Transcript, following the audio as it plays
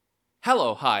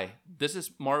Hello, hi. This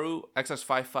is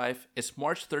Maru-chan. It's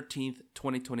March 13th,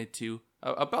 2022,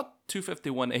 about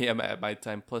 2:51 a.m. at my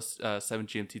time, plus 7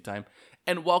 GMT time.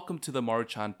 And welcome to the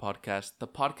Maru-chan podcast, the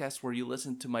podcast where you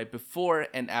listen to my before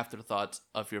and after thoughts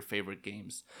of your favorite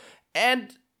games.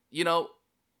 And,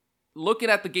 looking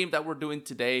at the game that we're doing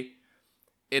today,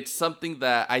 it's something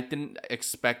that I didn't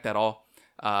expect at all.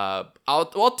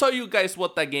 I'll tell you guys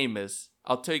what that game is.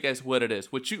 I'll tell you guys what it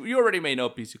is, which you already may know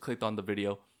because you clicked on the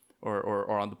video or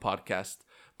on the podcast.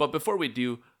 But before we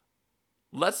do,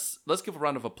 let's give a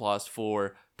round of applause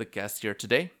for the guest here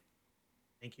today.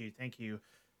 Thank you.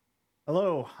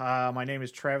 Hello, my name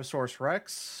is TravisaurusR3X,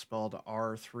 spelled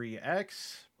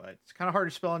R3X, but it's kind of hard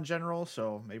to spell in general,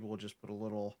 so maybe we'll just put a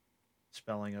little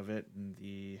spelling of it in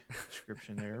the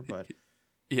description there. But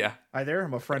Yeah. hi there,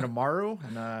 I'm a friend of Maru,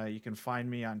 and you can find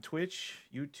me on Twitch,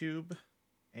 YouTube,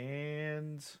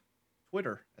 and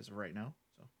Twitter as of right now.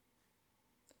 So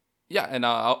Yeah, and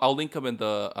I'll link them in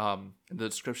the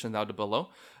description down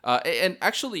below. And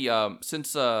actually,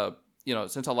 since a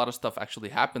lot of stuff actually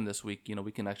happened this week,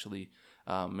 we can actually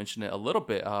mention it a little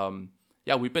bit.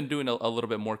 Yeah, we've been doing a little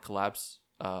bit more collabs,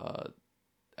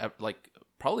 like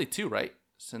probably two, right?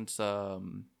 Since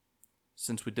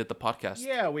we did the podcast.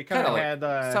 yeah, we kind of had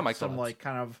semi some like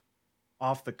kind of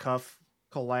off the cuff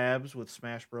collabs with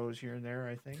Smash Bros here and there,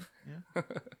 I think. Yeah.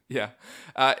 Yeah,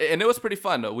 and it was pretty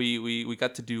fun. We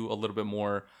got to do a little bit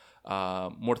more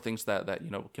things that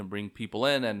can bring people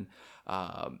in, and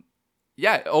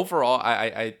yeah, overall,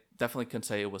 I definitely can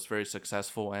say it was very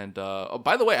successful. And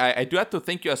by the way, I do have to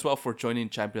thank you as well for joining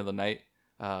Champion of the Night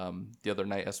the other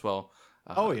night as well.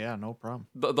 Oh yeah, no problem.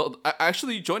 I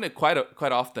actually join it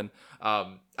quite often.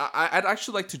 I'd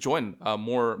actually like to join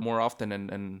more often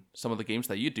in some of the games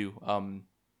that you do.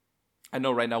 I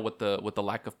know right now with the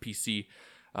lack of PC,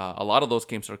 a lot of those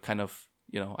games are kind of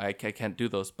I can't do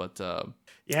those. But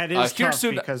yeah, it is tough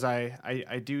soon, because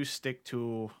I do stick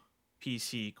to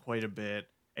PC quite a bit,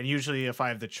 and usually if I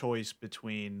have the choice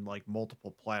between like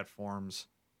multiple platforms,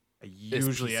 I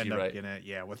usually PC, end up right? getting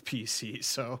it with PC.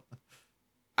 So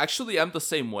actually, I'm the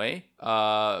same way.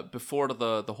 Before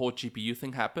the whole GPU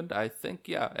thing happened, I think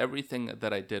everything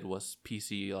that I did was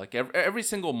PC. Like every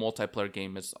single multiplayer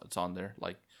game it's on there.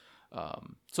 Like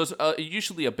so it's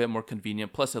usually a bit more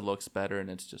convenient. Plus, it looks better and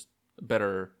it's just a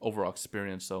better overall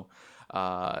experience. So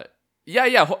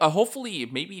hopefully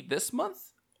maybe this month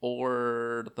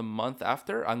or the month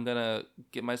after, I'm gonna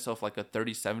get myself like a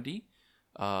 3070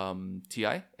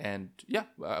 Ti, and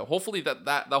hopefully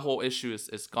that whole issue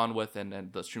is gone with,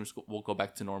 and the streams will go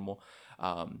back to normal.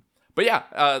 But yeah,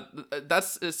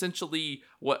 that's essentially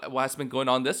what has been going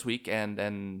on this week,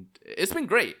 and it's been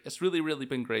great. It's really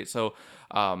been great. So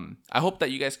I hope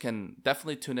that you guys can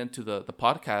definitely tune into the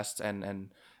podcast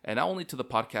and not only to the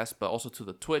podcast but also to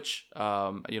the Twitch.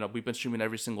 We've been streaming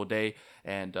every single day,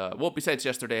 and besides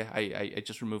yesterday, I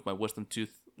just removed my wisdom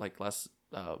tooth like last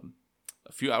a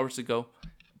few hours ago,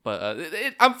 but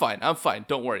I'm fine.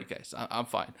 Don't worry, guys. I'm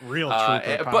fine. real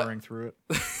trooper powering through it.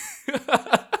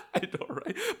 I know,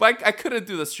 right? But I couldn't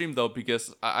do the stream though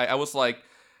because I was like,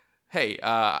 hey,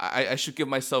 I should give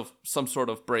myself some sort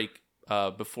of break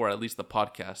before at least the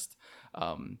podcast,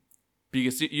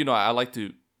 because I like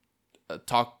to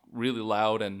talk really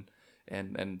loud and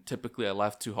typically I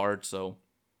laugh too hard. So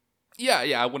yeah,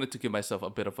 I wanted to give myself a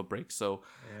bit of a break. So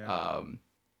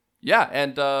yeah.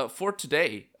 And for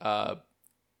today,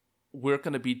 we're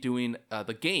going to be doing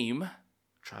the game.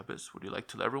 Travis, would you like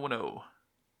to let everyone know?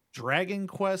 Dragon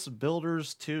Quest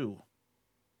Builders 2.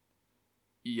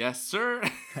 Yes, sir.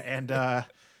 And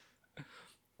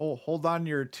hold on to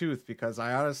your tooth because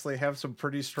I honestly have some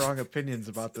pretty strong opinions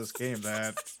about this game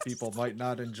that people might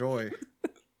not enjoy.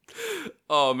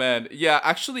 Oh man, yeah.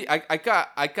 Actually, I got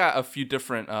a few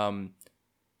different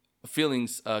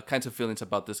feelings, kinds of feelings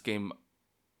about this game,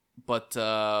 but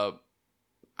I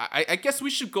guess we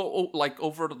should go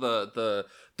over the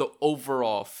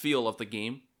overall feel of the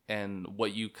game and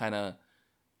what you kind of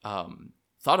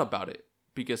thought about it,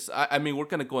 because I mean we're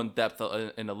gonna go in depth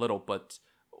in a little, but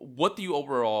what do you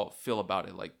overall feel about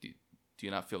it? Like, do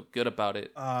you not feel good about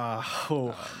it? What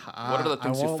are the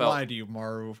things I you won't felt? lie to you,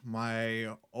 Maru.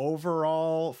 My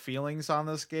overall feelings on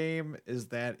this game is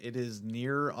that it is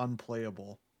near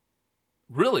unplayable.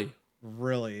 Really?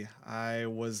 Really, I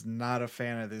was not a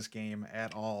fan of this game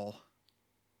at all.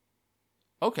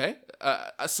 Okay,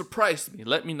 surprised me.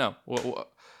 Let me know. What were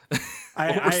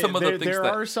Some of the things there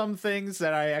that are some things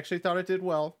that I actually thought it did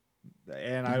well,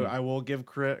 and I will give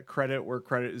credit where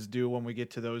credit is due when we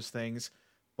get to those things.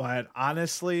 But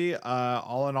honestly,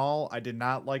 all in all, I did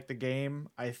not like the game.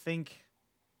 I think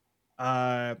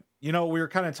We were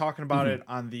kind of talking about Hmm. it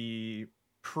on the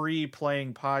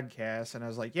pre-playing podcast, and I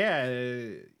was like, yeah,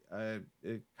 it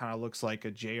kind of looks like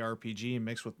a JRPG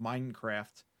mixed with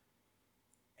Minecraft,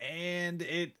 and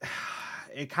it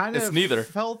kind It's of neither.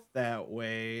 felt that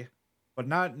way, but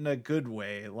not in a good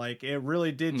way. Like it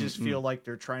really did just feel Mm-mm. like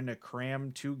they're trying to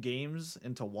cram two games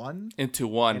into one, Into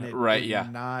and one, it right? did Yeah.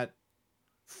 not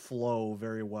flow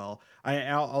very well.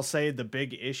 I'll say the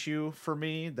big issue for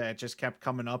me that just kept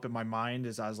coming up in my mind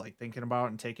as I was like thinking about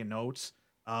and taking notes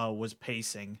was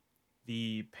pacing.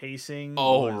 The pacing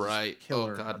Oh was right. Oh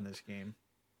killer god. on this game.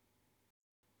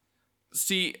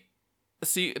 See,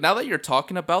 see. Now that you're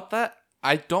talking about that,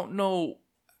 I don't know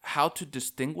how to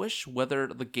distinguish whether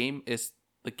the game is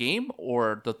the game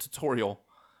or the tutorial.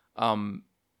 Um,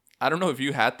 I don't know if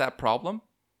you had that problem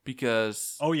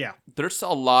because Oh yeah. there's a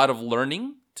lot of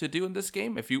learning to do in this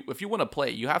game. If you want to play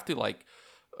it, you have to like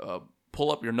uh,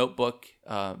 pull up your notebook,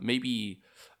 maybe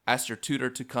ask your tutor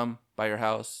to come by your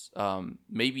house,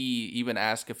 maybe even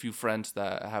ask a few friends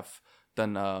that have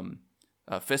done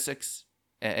physics,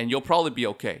 and you'll probably be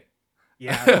okay.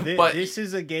 Yeah, But this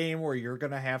is a game where you're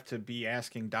going to have to be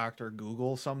asking Dr.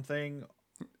 Google something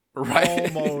right.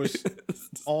 almost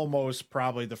almost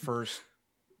probably the first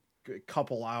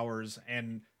couple hours,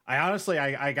 and I honestly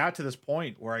I got to this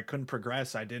point where I couldn't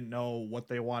progress. I didn't know what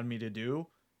they wanted me to do,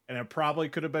 and it probably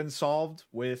could have been solved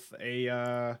with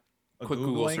a Quick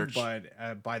Google googling, search.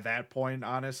 but by that point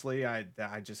honestly I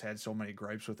just had so many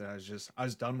gripes with it. I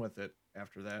was done with it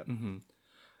after that. Hmm.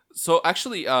 So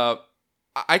actually,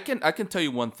 I can tell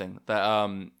you one thing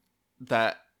that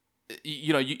that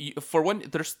for one,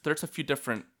 there's a few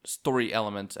different story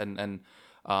elements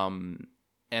um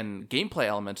and gameplay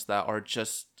elements that are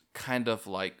just kind of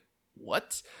like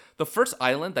what. The first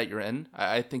island that you're in,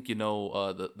 I think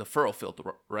the furrow field,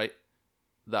 right?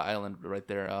 The island right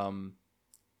there.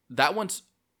 That one's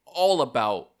all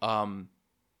about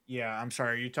Yeah, I'm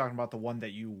sorry, are you talking about the one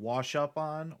that you wash up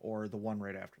on or the one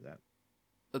right after that?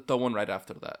 the one right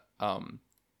after that.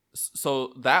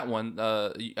 So that one,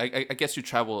 I guess you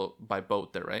travel by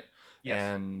boat there, right? Yes.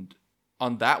 And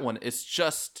on that one, it's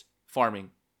just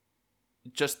farming.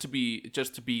 Just to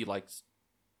be like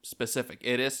specific,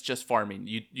 it is just farming.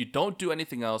 You don't do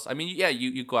anything else. I mean, yeah,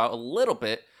 you go out a little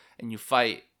bit and you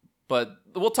fight, but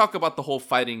we'll talk about the whole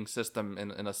fighting system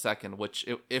in a second. Which,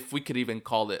 if we could even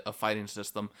call it a fighting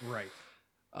system, Right.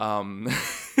 um,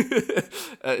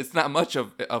 it's not much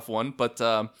of one, but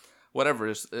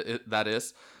whatever that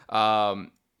is.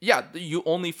 Yeah, you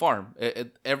only farm.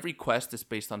 Every quest is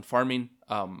based on farming.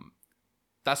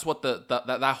 That's what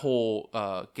that whole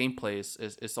gameplay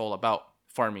is all about.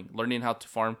 Farming, learning how to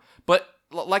farm. But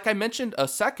like I mentioned a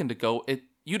second ago,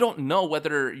 you don't know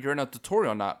whether you're in a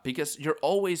tutorial or not because you're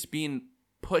always being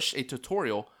pushed a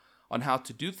tutorial on how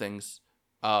to do things.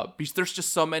 Because there's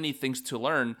just so many things to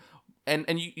learn,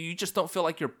 and you just don't feel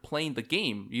like you're playing the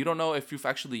game. You don't know if you've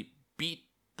actually beat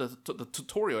the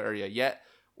tutorial area yet,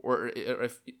 or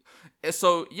if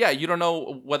so. Yeah, you don't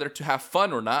know whether to have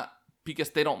fun or not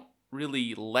because they don't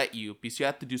really let you, because you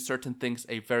have to do certain things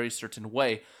a very certain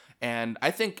way. And I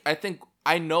think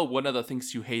I know one of the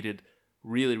things you hated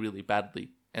really really badly,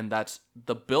 and that's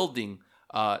the building.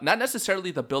 Not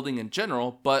necessarily the building in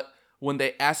general, but when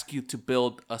they ask you to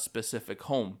build a specific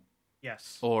home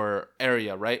Yes. or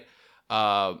area, right?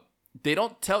 Uh, they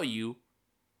don't tell you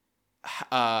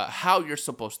how you're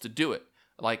supposed to do it,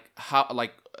 like how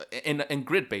like in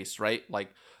grid base, right? Like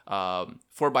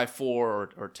 4x4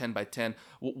 or 10x10.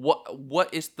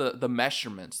 What is the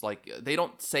measurements? Like they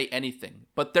don't say anything,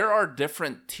 but there are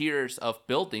different tiers of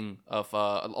building of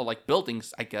like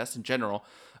buildings, I guess, in general.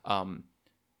 Um,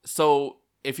 so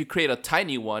if you create a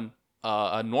tiny one,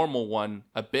 a normal one,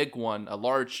 a big one, a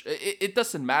large, it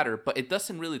doesn't matter, but it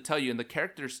doesn't really tell you. And the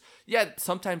characters, yeah,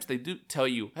 sometimes they do tell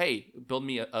you, hey, build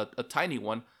me a tiny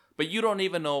one, but you don't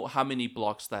even know how many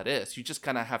blocks that is. You just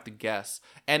kind of have to guess.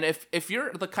 And if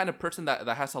you're the kind of person that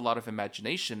has a lot of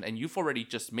imagination and you've already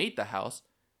just made the house,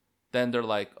 then they're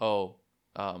like, oh,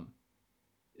 um,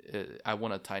 I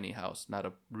want a tiny house, not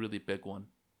a really big one.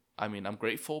 I mean, I'm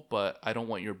grateful, but I don't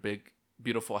want your big,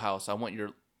 beautiful house. I want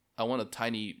a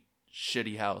tiny,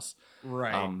 shitty house.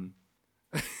 Right. Um,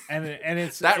 And that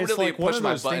it's really like one pushed of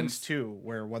my those things buttons. too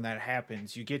where when that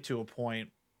happens you get to a point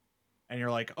and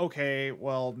you're like, okay,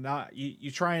 well, not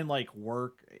you try and like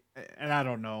work, and I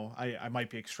don't know, I might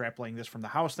be extrapolating this from the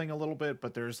house thing a little bit,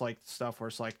 but there's like stuff where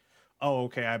it's like, oh,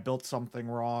 okay, I built something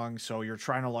wrong, so you're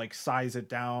trying to like size it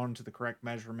down to the correct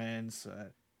measurements,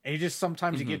 and you just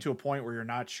sometimes you Hmm. get to a point where you're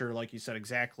not sure, like you said,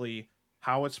 exactly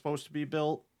how it's supposed to be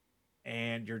built,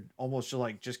 and you're almost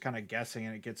just kind of guessing,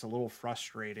 and it gets a little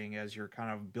frustrating as you're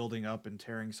kind of building up and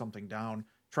tearing something down,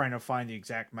 trying to find the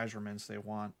exact measurements they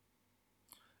want.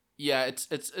 Yeah,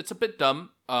 it's a bit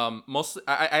dumb. Mostly,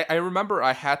 I remember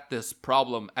I had this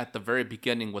problem at the very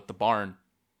beginning with the barn,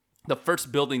 the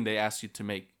first building they asked you to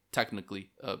make.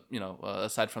 Technically,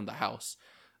 aside from the house,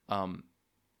 um,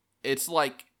 it's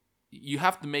like you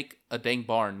have to make a dang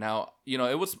barn. Now,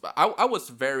 it was I was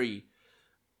very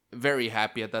very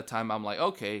happy at that time. I'm like,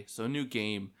 okay, so new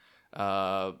game.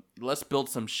 Let's build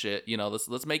some shit.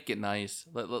 Let's make it nice.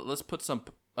 Let's put some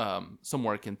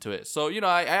work into it. So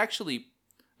I actually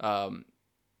um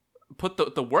put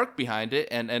the work behind it,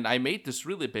 and I made this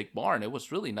really big barn. It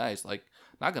was really nice. Like,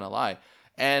 not gonna lie.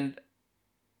 And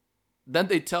then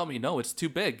they tell me, no, it's too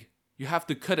big. You have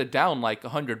to cut it down like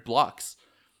 100 blocks.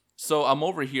 So I'm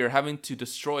over here having to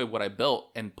destroy what I built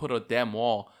and put a damn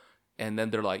wall. And then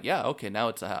they're like, yeah, okay, now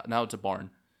it's a barn.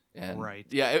 And Right.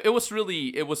 yeah, it was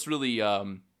really a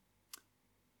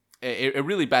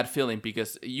really bad feeling,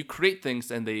 because you create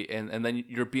things and then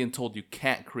you're being told you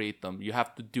can't create them. You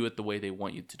have to do it the way they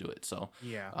want you to do it. So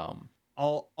Yeah. um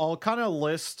I'll kind of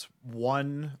list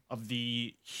one of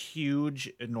the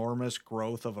huge, enormous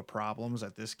growth of a problems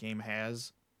that this game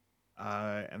has.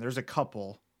 And there's a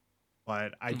couple,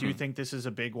 but I do mhm, think this is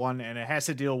a big one, and it has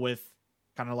to deal with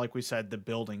kind of like we said, the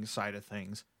building side of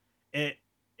things. It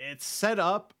it's set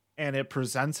up and it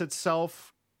presents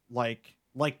itself like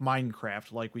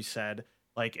Minecraft, like we said.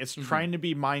 Like it's mhm, trying to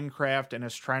be Minecraft and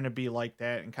it's trying to be like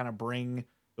that and kind of bring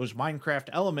those Minecraft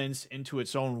elements into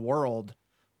its own world.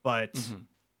 But mhm,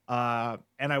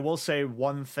 and I will say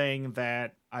one thing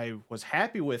that I was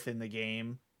happy with in the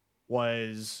game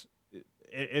was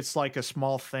it's like a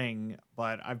small thing,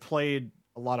 but I've played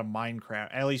a lot of Minecraft.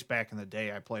 At least back in the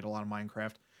day, I played a lot of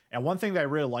Minecraft. And one thing that I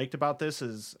really liked about this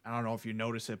is, I don't know if you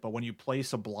notice it, but when you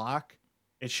place a block,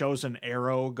 it shows an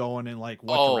arrow going in like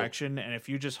what oh, direction. And if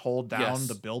you just hold down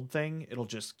the yes, build thing, it'll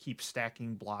just keep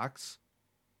stacking blocks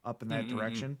up in that mm-mm-mm.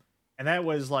 direction. And that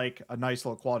was like a nice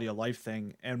little quality of life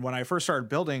thing. And when I first started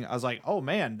building, I was like, oh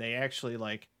man, they actually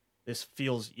like this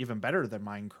feels even better than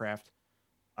Minecraft.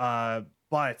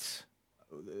 But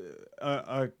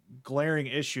a glaring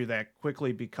issue that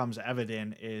quickly becomes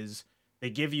evident is they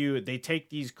take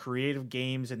these creative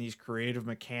games and these creative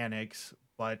mechanics,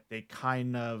 but they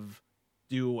kind of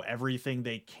do everything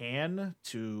they can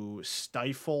to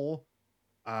stifle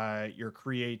your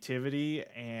creativity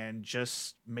and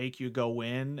just make you go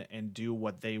in and do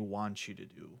what they want you to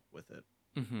do with it.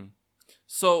 Hmm.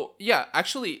 So yeah,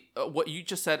 actually, what you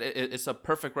just said is a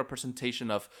perfect representation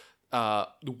of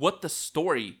what the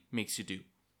story makes you do.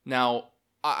 Now,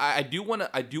 I do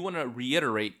wanna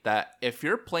reiterate that if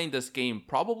you're playing this game,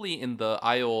 probably in the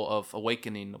Isle of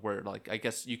Awakening, where like I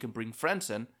guess you can bring friends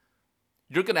in,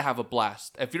 you're gonna have a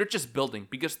blast. If you're just building,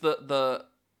 because the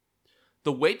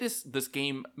way this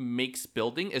game makes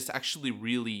building is actually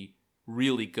really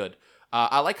really good.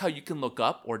 I like how you can look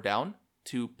up or down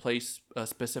to place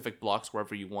specific blocks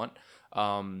wherever you want.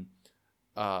 Um,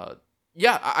 uh,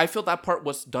 yeah, I feel that part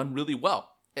was done really well.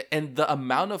 And the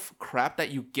amount of crap that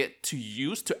you get to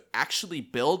use to actually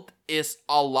build is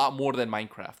a lot more than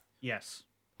Minecraft. Yes.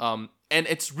 And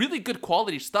it's really good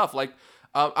quality stuff. Like,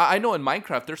 I know in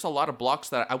Minecraft, there's a lot of blocks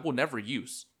that I will never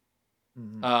use.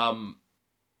 Hmm. Um,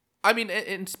 I mean,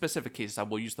 in specific cases, I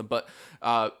will use them, but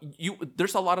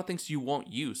there's a lot of things you won't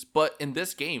use. But in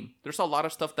this game, there's a lot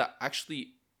of stuff that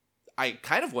actually I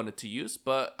kind of wanted to use,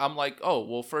 but I'm like, oh,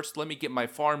 well, first let me get my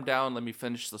farm down, let me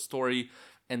finish the story,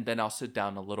 and then I'll sit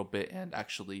down a little bit and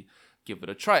actually give it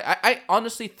a try. I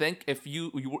honestly think if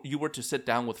you were to sit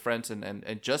down with friends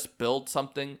and just build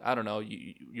something, I don't know,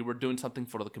 you were doing something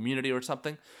for the community or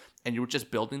something, and you were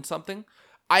just building something,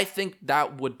 I think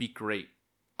that would be great.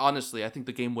 Honestly, I think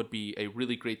the game would be a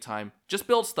really great time. Just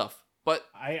build stuff. But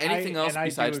anything else I do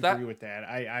besides agree that? with that.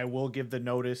 I will give the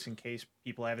notice in case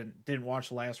people didn't watch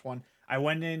the last one. I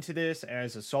went into this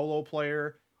as a solo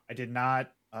player. I did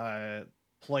not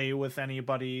play with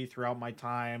anybody throughout my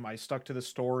time. I stuck to the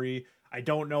story. I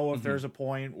don't know if Hmm. there's a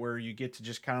point where you get to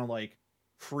just kind of like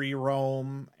free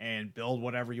roam and build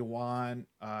whatever you want.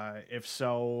 If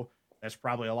so, that's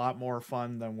probably a lot more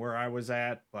fun than where I was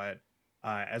at. But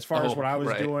as far as what Oh, I was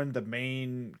right. doing, the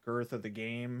main girth of the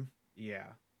game,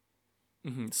 yeah.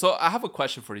 So I have a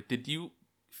question for you. Did you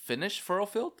finish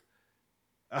Furrowfield?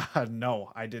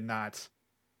 No, I did not.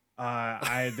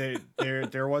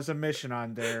 There was a mission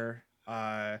on there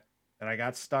that I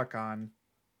got stuck on.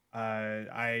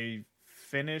 I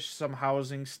finished some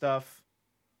housing stuff,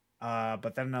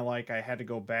 but then I had to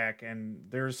go back, and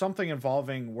there's something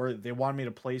involving where they wanted me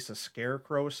to place a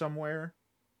scarecrow somewhere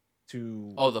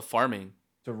to Oh, the farming.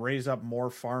 raise up more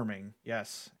farming.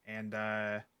 Yes, and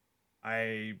I,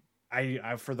 I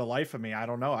for the life of me, I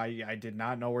don't know. I did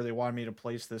not know where they wanted me to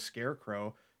place this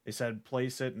scarecrow. They said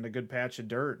place it in a good patch of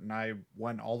dirt, and I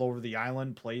went all over the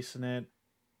island placing it.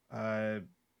 Uh,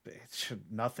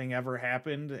 Nothing ever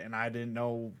happened, and I didn't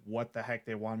know what the heck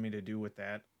they wanted me to do with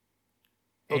that.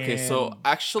 Okay, so And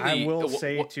I actually, will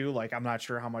say too, like I'm not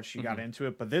sure how much you got mhm. into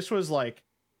it, but this was like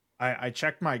I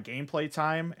checked my gameplay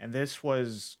time, and this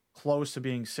was close to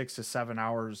being 6 to 7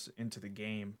 hours into the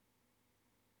game.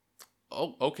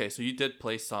 Oh, okay. So you did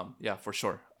play some, yeah, for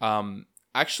sure.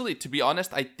 Actually, to be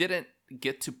honest, I didn't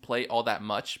get to play all that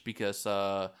much because,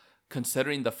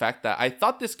 considering the fact that I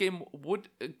thought this game would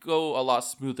go a lot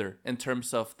smoother in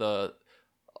terms of the,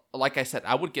 like I said,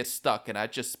 I would get stuck and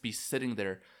I'd just be sitting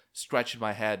there scratching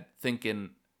my head, thinking,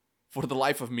 for the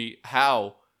life of me,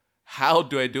 how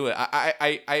do I do it?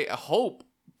 I hope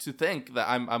to think that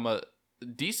I'm a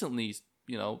decently,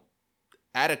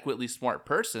 adequately smart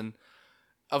person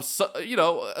of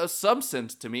some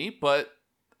sense to me, but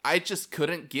I just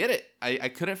couldn't get it. I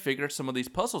couldn't figure some of these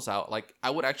puzzles out. Like I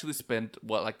would actually spend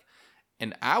like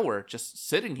an hour just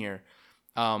sitting here.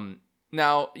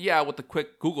 Now, yeah, with a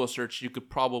quick Google search, you could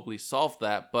probably solve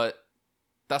that, but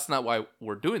that's not why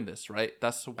we're doing this, right?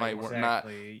 That's why we're not.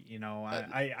 Exactly.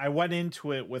 Uh, I went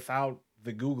into it without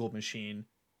the Google machine.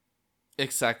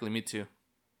 exactly, me too.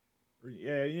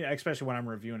 Yeah, yeah, especially when I'm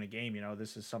reviewing a game,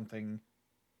 this is something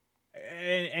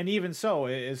and even so,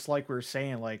 it's like we are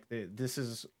saying, like this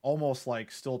is almost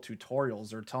like still tutorials.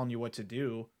 They're telling you what to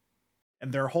do,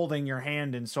 and they're holding your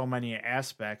hand in so many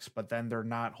aspects, but then they're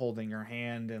not holding your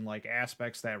hand in like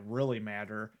aspects that really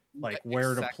matter, like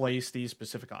where to Exactly. place these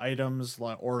specific items,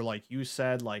 or like you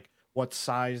said, like what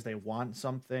size they want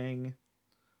something.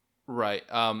 Right.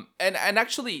 And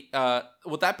actually,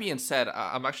 with that being said,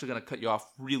 I'm actually gonna cut you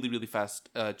off really, really fast,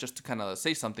 just to kind of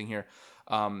say something here.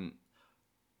 Um,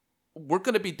 we're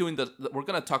gonna be doing we're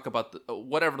gonna talk about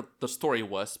whatever the story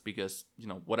was, because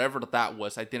whatever that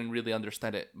was, I didn't really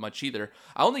understand it much either.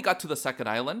 I only got to the second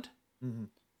island. Hmm.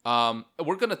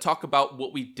 We're gonna talk about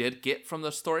what we did get from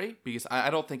the story, because I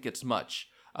don't think it's much.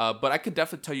 But I can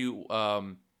definitely tell you,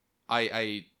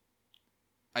 I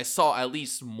I saw at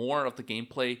least more of the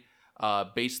gameplay,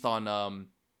 based on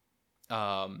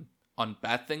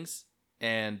bad things,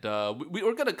 and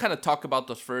we're gonna kind of talk about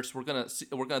those first. We're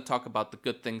gonna talk about the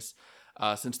good things,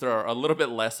 since there are a little bit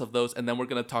less of those, and then we're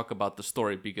gonna talk about the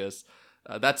story, because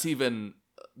that's even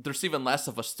there's even less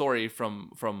of a story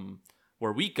from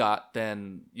where we got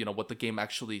than what the game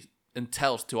actually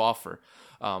entails to offer.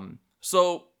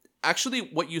 So actually,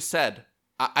 what you said,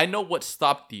 I know what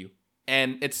stopped you,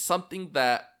 and it's something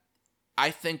that I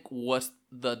think was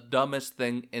the dumbest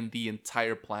thing in the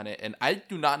entire planet, and I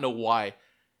do not know why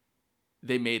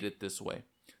they made it this way.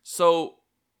 So,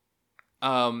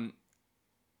 um,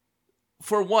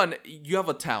 for one, you have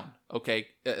a town, okay?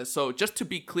 So just to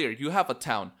be clear, you have a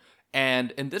town,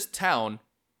 and in this town,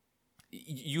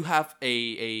 you have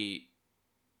an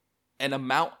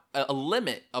amount, a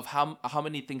limit of how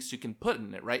many things you can put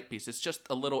in it, right? Because it's just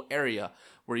a little area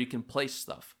where you can place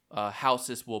stuff.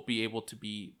 Houses will be able to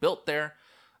be built there.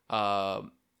 Uh,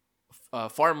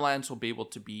 Farmlands will be able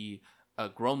to be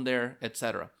grown there,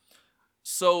 etc.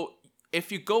 So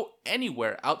if you go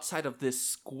anywhere outside of this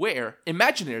square,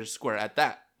 imaginary square at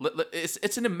that,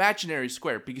 it's an imaginary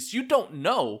square, because you don't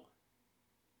know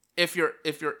if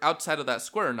you're outside of that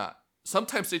square or not.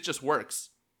 Sometimes it just works.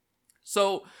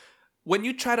 So when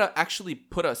you try to actually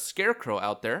put a scarecrow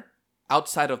out there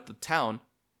outside of the town,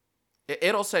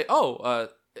 it'll say, oh,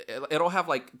 it'll have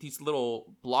like these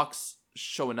little blocks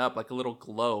showing up, like a little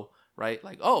glow, right?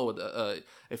 Like, oh,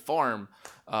 a farm,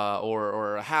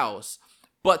 or a house,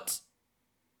 but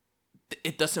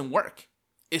it doesn't work.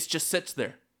 It just sits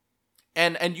there,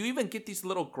 and you even get these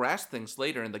little grass things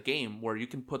later in the game where you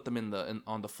can put them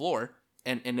on the floor,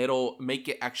 and it'll make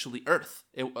it actually earth,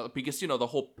 because the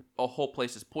whole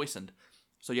place is poisoned,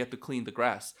 so you have to clean the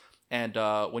grass. And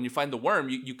when you find the worm,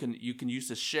 you can use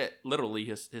his shit, literally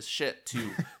his shit,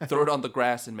 to throw it on the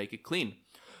grass and make it clean.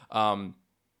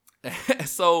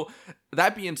 So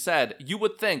that being said, you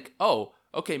would think, oh,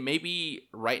 okay, maybe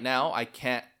right now I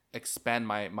can't expand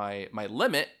my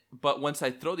limit, but once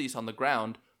I throw these on the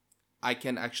ground, I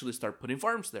can actually start putting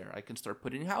farms there. I can start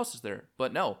putting houses there.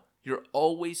 But no, you're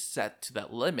always set to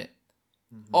that limit.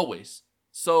 Hmm. Always.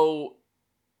 So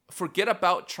forget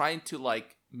about trying to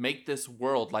like make this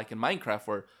world like in Minecraft,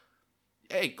 where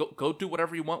hey, go do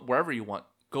whatever you want wherever you want.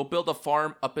 Go build a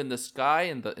farm up in the sky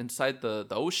and inside the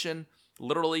ocean,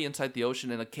 literally inside the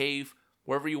ocean in a cave,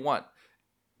 wherever you want.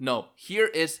 No, here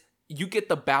is you get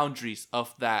the boundaries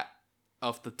of that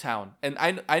of the town. And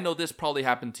I know this probably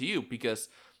happened to you because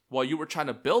while you were trying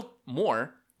to build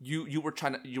more, you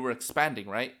were expanding,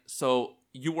 right? So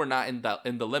you were not in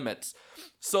the limits.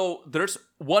 So there's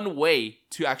one way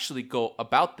to actually go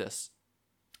about this.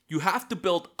 You have to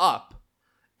build up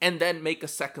and then make a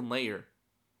second layer.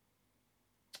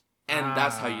 And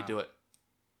that's how you do it.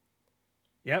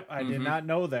 Yep, I did not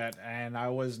know that, and I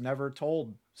was never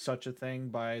told such a thing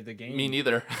by the game. Me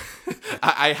neither.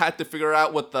 I had to figure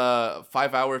out with the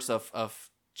 5 hours of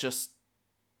just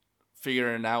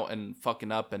figuring out and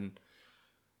fucking up, and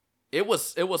it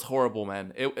was horrible,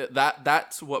 man.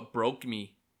 That's what broke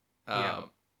me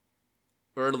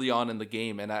early on in the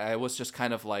game, and I was just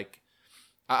kind of like,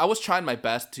 I was trying my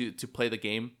best to play the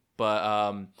game,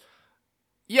 but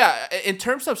yeah, in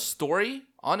terms of story,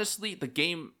 honestly, the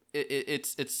game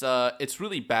it's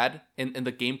really bad in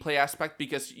the gameplay aspect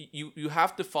because you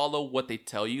have to follow what they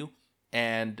tell you,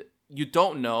 and you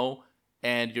don't know,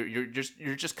 and you're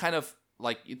just kind of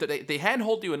like they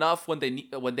handhold you enough when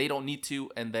they don't need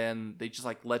to, and then they just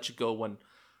like let you go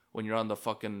when you're on the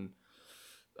fucking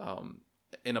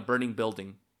in a burning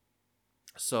building.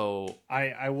 So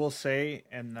I will say,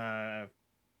 and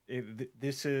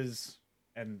this is,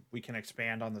 and we can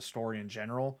expand on the story in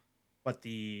general, but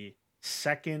the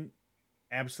second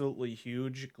absolutely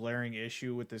huge glaring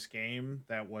issue with this game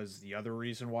that was the other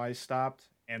reason why I stopped,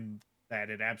 and that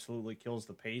it absolutely kills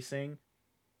the pacing,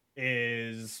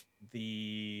 is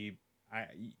you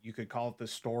could call it the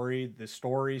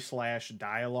story slash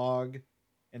dialogue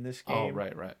in this game. Oh,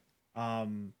 right.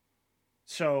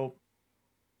 So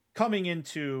coming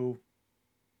into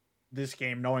this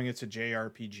game knowing it's a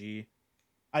JRPG,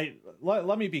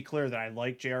 let me be clear that I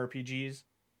like JRPGs.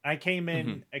 I came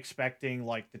in expecting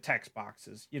like the text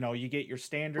boxes. You know, you get your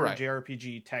standard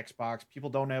JRPG text box. People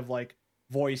don't have like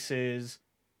voices.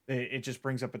 It just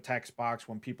brings up a text box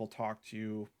when people talk to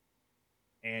you,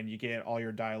 and you get all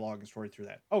your dialogue and story through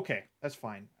that. Okay, that's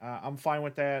fine. I'm fine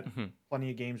with that.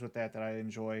 Plenty of games with that I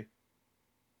enjoy.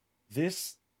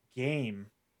 This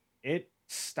game, it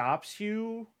stops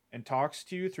you and talks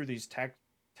to you through these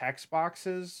text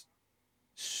boxes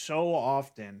so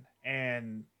often,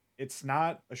 and it's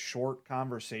not a short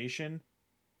conversation.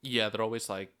 Yeah, they're always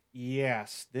like,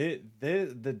 yes,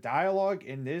 the dialogue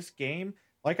in this game,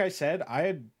 like I said, I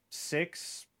had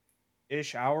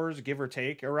 6-ish hours, give or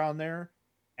take, around there,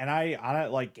 and I on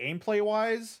it, like gameplay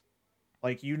wise,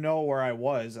 like, you know, where I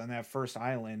was on that first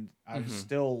island, I was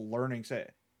still learning. So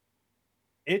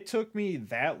it took me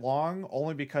that long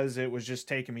only because it was just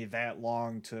taking me that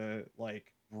long to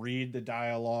like read the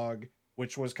dialogue,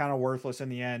 which was kind of worthless in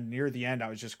the end. Near the end, I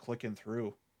was just clicking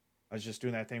through. I was just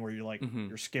doing that thing where you're like,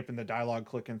 you're skipping the dialogue,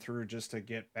 clicking through just to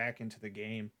get back into the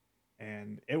game.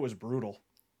 And it was brutal.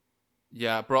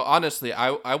 Yeah, bro, honestly,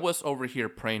 I was over here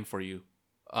praying for you.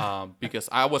 Because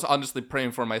I was honestly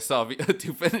praying for myself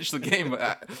to finish the game.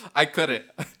 I couldn't.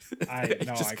 I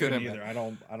couldn't either.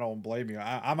 I don't blame you.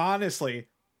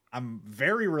 I'm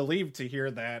very relieved to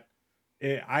hear that.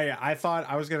 I thought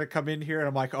I was gonna come in here and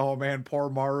I'm like, oh man, poor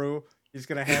Maru. He's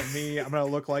gonna have me. I'm gonna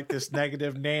look like this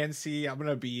negative Nancy. I'm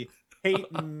gonna be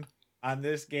hating on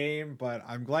this game. But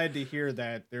I'm glad to hear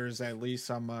that there's at least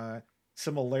some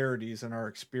similarities in our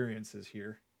experiences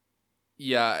here.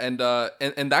 Yeah, and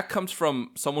that comes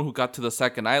from someone who got to the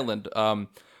second island.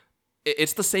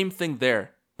 It's the same thing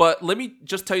there, but let me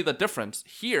just tell you the difference.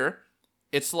 Here,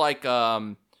 it's like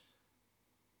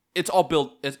it's all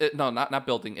not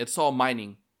building. It's all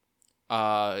mining.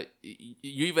 You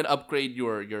even upgrade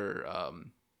your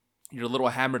little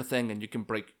hammer thing, and you can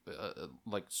break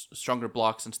like stronger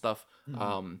blocks and stuff.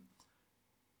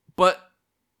 But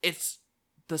it's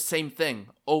the same thing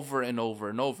over and over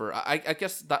and over. I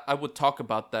guess that I would talk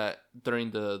about that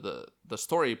during the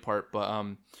story part, but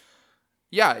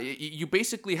yeah, you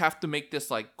basically have to make this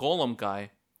like golem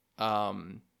guy.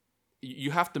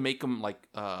 You have to make him like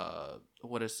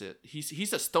what is it?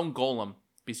 He's a stone golem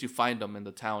because you find him in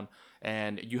the town,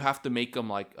 and you have to make him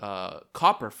like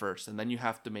copper first, and then you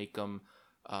have to make him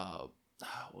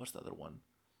what's the other one?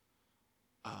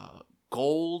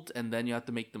 Gold, and then you have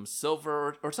to make them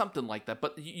silver or something like that.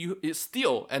 But it's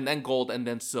steel and then gold and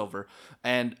then silver.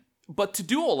 But to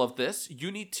do all of this, you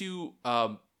need to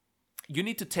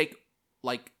take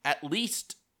like at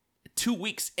least 2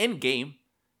 weeks in game,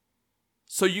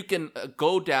 so you can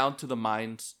go down to the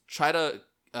mines, try to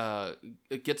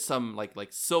get some like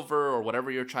silver or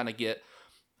whatever you're trying to get.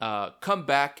 Come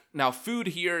back. Now, food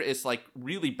here is like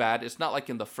really bad. It's not like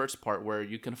in the first part where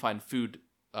you can find food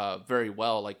very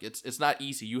well. Like it's not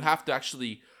easy. You have to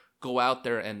actually go out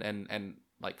there and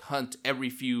like hunt every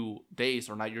few days,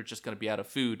 or not you're just gonna be out of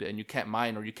food and you can't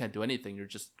mine or you can't do anything. You're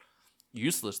just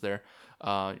useless there,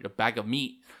 a bag of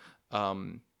meat.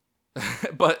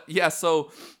 But yeah,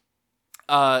 so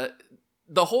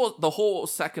the whole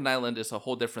second island is a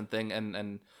whole different thing,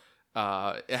 and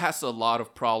it has a lot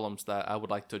of problems that I would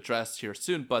like to address here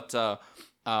soon. But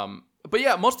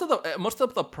yeah, most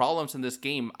of the problems in this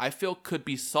game I feel could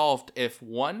be solved if,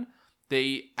 one,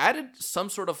 they added some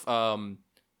sort of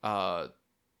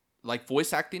like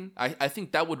voice acting. I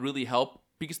think that would really help,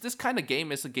 because this kind of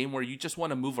game is a game where you just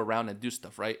want to move around and do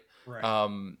stuff, right? Right.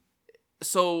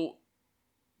 So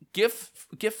give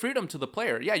freedom to the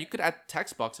player. Yeah, you could add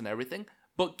text box and everything,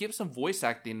 but give some voice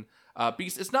acting,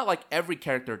 because it's not like every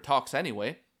character talks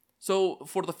anyway. So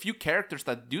for the few characters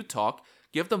that do talk,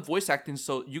 give them voice acting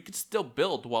so you can still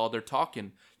build while they're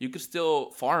talking. You can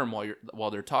still farm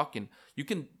while they're talking. You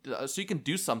can so you can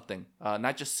do something,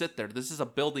 not just sit there. This is a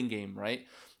building game, right?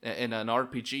 In an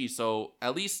RPG, so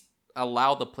at least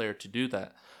allow the player to do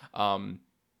that.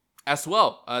 As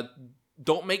well,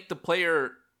 don't make the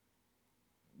player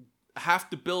have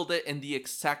to build it in the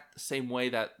exact same way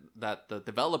that the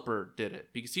developer did it,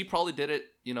 because he probably did it,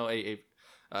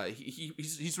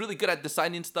 he's really good at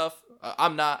designing stuff.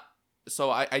 I'm not, so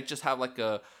I just have like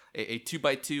a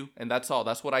 2x2, and that's all.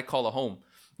 That's what I call a home.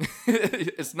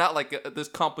 It's not like this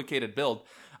complicated build.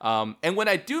 And when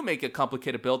I do make a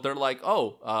complicated build, they're like,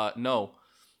 oh, no,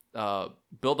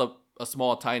 build a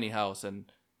small tiny house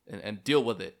and deal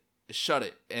with it, shut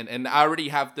it. And I already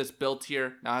have this built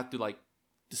here. Now I have to like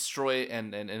destroy it,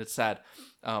 and it's sad.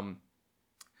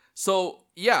 So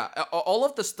yeah, all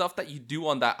of the stuff that you do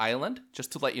on that island,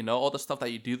 just to let you know, all the stuff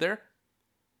that you do there,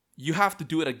 you have to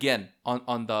do it again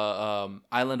on the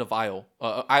Island of Isle,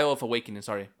 Isle of Awakening.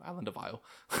 Sorry, Island of Isle.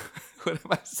 What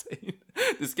am I saying?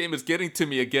 This game is getting to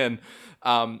me again.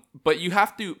 But you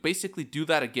have to basically do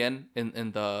that again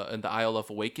in the Isle of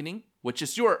Awakening, which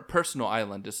is your personal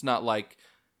island. It's not like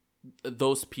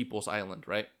those people's island,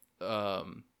 right?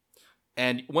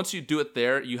 And once you do it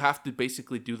there, you have to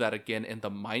basically do that again in the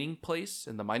mining place,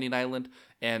 in the mining island.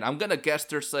 And I'm gonna guess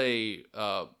there's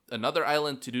another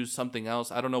island to do something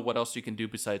else. I don't know what else you can do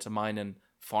besides a mine and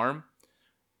farm.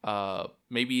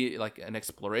 Maybe like an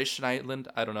exploration island.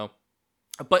 I don't know.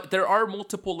 But there are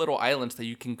multiple little islands that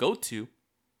you can go to,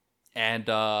 and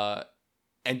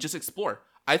just explore.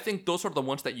 I think those are the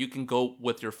ones that you can go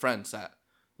with your friends at,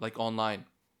 like online.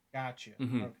 Gotcha.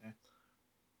 Mm-hmm. Okay.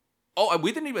 Oh,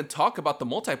 we didn't even talk about the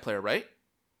multiplayer, right?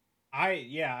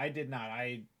 I did not.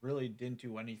 I really didn't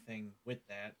do anything with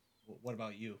that. What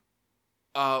about you?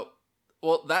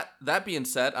 Well, that being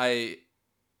said, I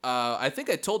think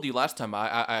I told you last time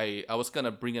I was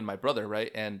gonna bring in my brother,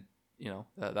 right? And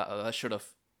that should have.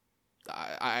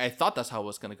 I thought that's how it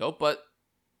was gonna go, but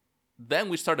then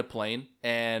we started playing,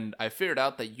 and I figured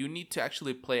out that you need to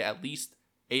actually play at least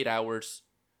 8 hours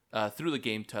through the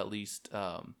game to at least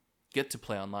get to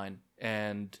play online.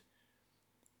 And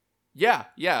yeah,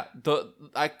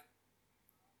 like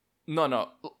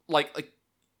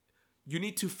you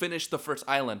need to finish the first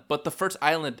island, but the first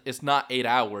island is not 8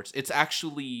 hours. It's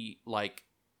actually like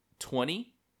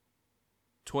 20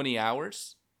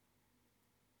 hours.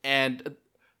 And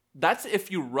that's if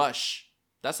you rush.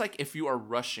 That's like if you are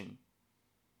rushing,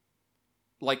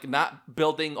 like not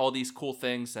building all these cool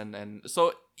things, and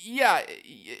so yeah,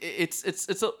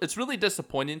 it's really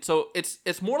disappointing. So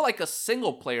it's more like a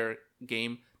single player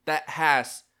game that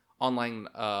has online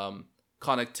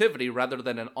connectivity rather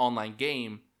than an online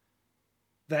game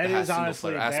That has is single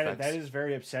honestly player aspects. that is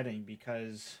very upsetting,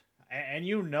 because and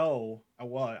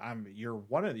well, you're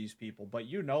one of these people, but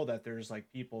that there's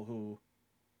like people who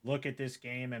look at this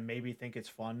game and maybe think it's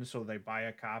fun, so they buy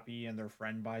a copy and their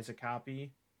friend buys a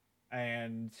copy.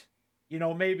 And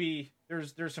maybe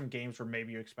there's some games where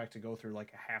maybe you expect to go through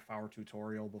like a half-hour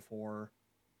tutorial before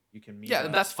you can meet Yeah,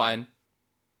 up. that's fine.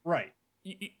 Right.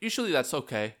 Usually that's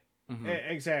okay. Mm-hmm.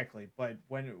 Exactly. But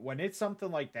when it's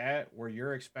something like that where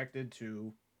you're expected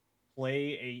to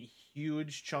play a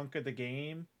huge chunk of the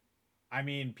game, I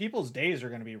mean, people's days are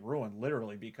going to be ruined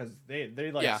literally, because they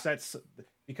like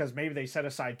because maybe they set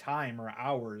aside time or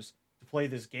hours to play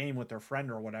this game with their friend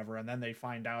or whatever, and then they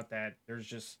find out that there's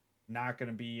just not going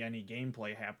to be any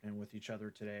gameplay happening with each other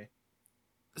today.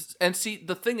 And see,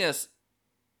 the thing is,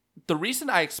 the reason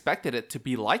I expected it to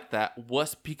be like that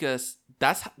was because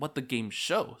that's what the game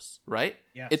shows, right?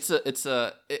 Yes. It's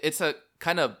a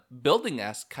kind of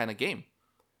building-esque kind of game.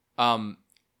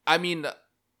 I mean,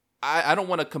 I don't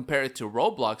want to compare it to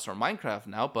Roblox or Minecraft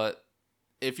now, but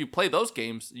if you play those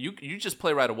games, you just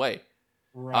play right away.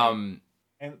 Right.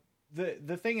 And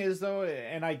the thing is, though,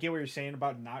 and I get what you're saying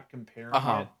about not comparing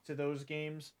it to those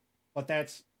games, but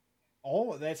that's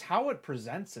how it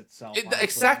presents itself. Honestly,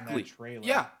 Exactly. in that trailer.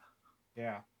 Yeah.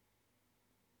 Yeah.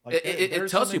 Like It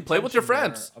there's tells some you play with your intention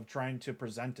there friends. of trying to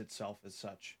present itself as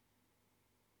such.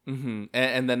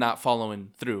 And then not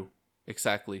following through.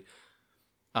 Exactly.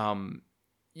 Um,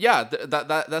 yeah,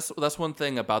 that's one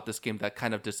thing about this game that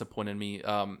kind of disappointed me.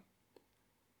 All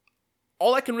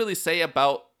I can really say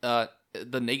about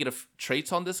the negative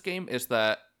traits on this game is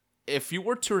that if you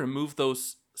were to remove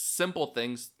those simple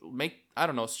things, I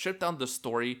don't know, strip down the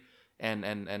story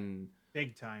and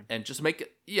Big time. and just make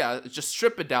it, yeah, just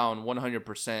strip it down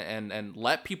 100% and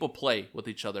let people play with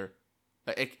each other.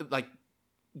 Like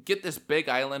get this big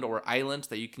island or islands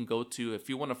that you can go to if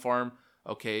you want to farm.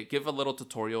 Okay, give a little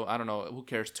tutorial. I don't know, who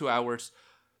cares? 2 hours,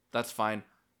 that's fine.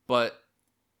 But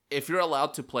if you're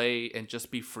allowed to play and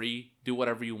just be free, do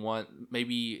whatever you want.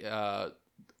 Maybe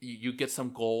you get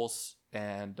some goals,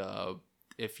 and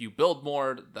if you build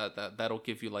more, that'll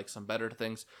give you like some better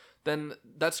things. Then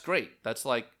that's great. That's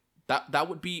like that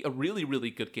would be a really really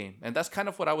good game, and that's kind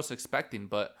of what I was expecting.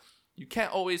 But you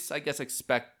can't always, I guess,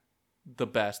 expect the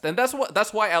best, and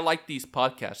that's why I like these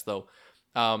podcasts though.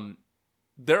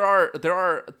 There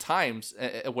are times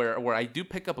where I do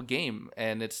pick up a game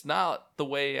and it's not the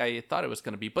way I thought it was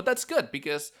going to be, but that's good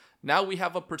because now we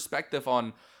have a perspective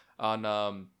on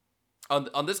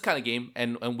this kind of game,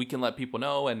 and we can let people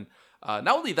know. And not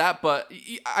only that, but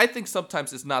I think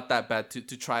sometimes it's not that bad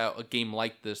to try out a game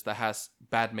like this that has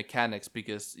bad mechanics,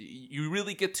 because you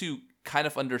really get to kind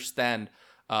of understand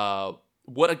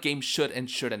what a game should and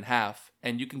shouldn't have,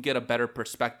 and you can get a better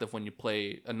perspective when you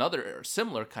play another or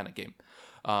similar kind of game.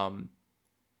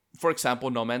 For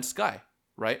example, No Man's Sky,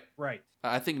 right? Right.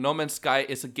 I think No Man's Sky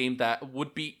is a game that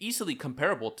would be easily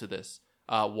comparable to this.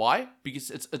 Why? Because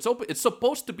it's open. It's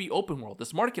supposed to be open world.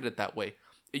 It's marketed that way.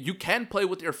 You can play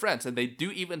with your friends, and they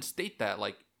do even state that,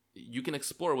 like, you can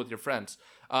explore with your friends.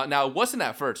 Now, it wasn't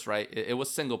at first, right? It was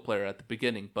single player at the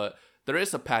beginning, but there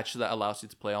is a patch that allows you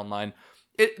to play online.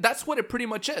 That's what it pretty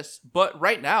much is. But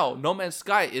right now, No Man's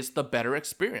Sky is the better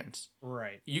experience.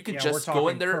 Right. You can we're just talking go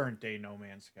in there. Current day No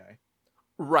Man's Sky.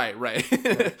 Right.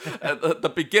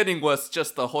 The beginning was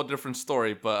just a whole different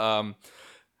story, but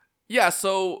yeah.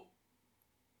 So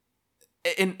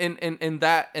in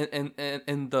that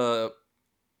in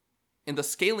the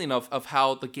scaling of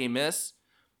how the game is,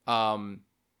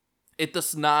 it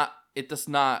does not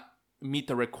meet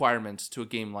the requirements to a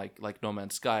game like No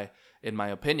Man's Sky, in my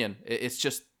opinion. It's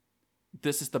just,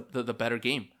 this is the better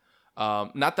game.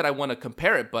 Not that I want to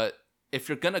compare it, but if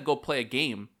you're gonna go play a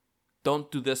game,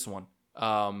 don't do this one.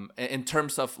 In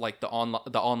terms of like the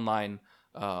online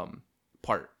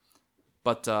part.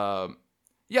 But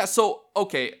yeah, so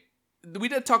okay, we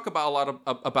did talk about a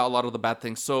lot of the bad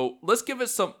things. So let's give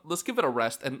it a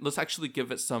rest, and let's actually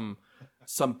give it some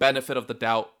benefit of the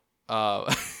doubt.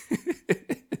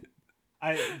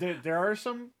 There are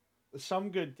some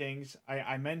good things.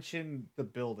 I mentioned the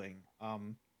building.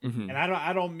 And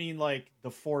I don't mean like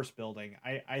the force building.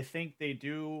 I think they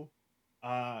do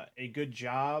a good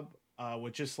job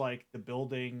with just like the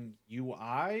building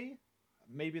UI.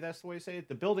 Maybe that's the way to say it.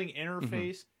 The building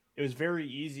interface. It was very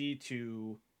easy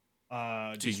to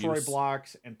destroy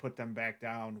blocks and put them back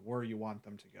down where you want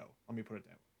them to go. Let me put it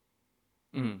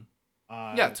that way.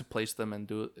 Yeah, to place them and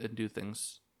do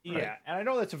things. Yeah, right. And I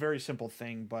know that's a very simple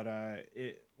thing, but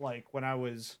it, like when I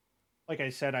was, like I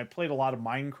said, I played a lot of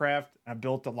Minecraft. I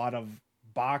built a lot of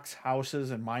box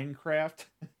houses in Minecraft.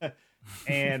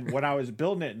 And when I was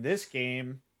building it in this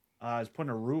game, I was putting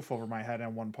a roof over my head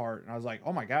on one part, and I was like,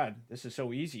 "Oh my god, this is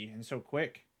so easy and so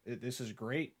quick. This is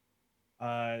great."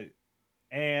 And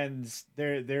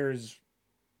there's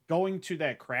going to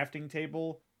that crafting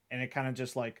table, and it kind of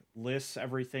just like lists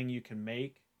everything you can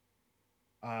make.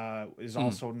 Is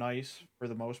also nice for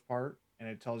the most part, and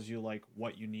it tells you like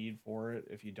what you need for it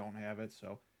if you don't have it.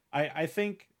 So I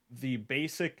think the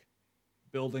basic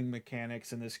building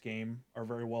mechanics in this game are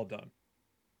very well done.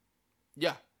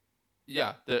 Yeah.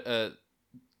 The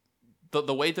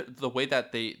way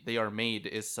that they are made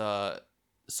is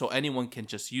so anyone can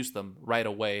just use them right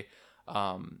away.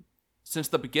 Since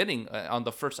the beginning, on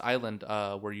the first island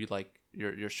where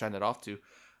you're stranded off to,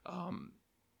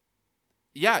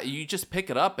 yeah, you just pick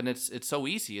it up and it's so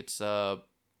easy. It's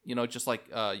just like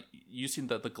using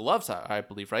the gloves, I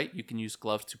believe, right? You can use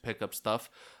gloves to pick up stuff.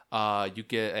 You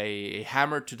get a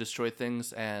hammer to destroy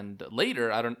things, and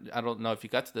later, I don't know if you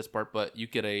got to this part, but you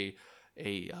get an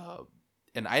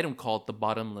item called the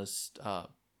bottomless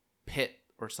pit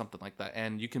or something like that,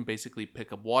 and you can basically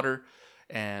pick up water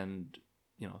and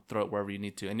throw it wherever you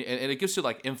need to, and it gives you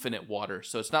like infinite water.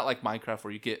 So it's not like Minecraft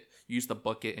where you use the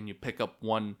bucket and you pick up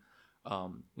one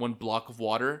block of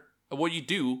water. Well, you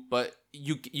do, but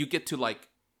you get to like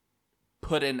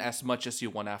put in as much as you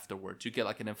want afterwards. You get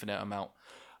like an infinite amount.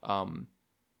 Um,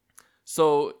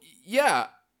 so yeah,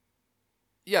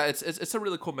 it's a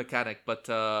really cool mechanic. But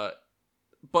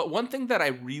one thing that I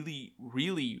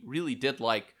really did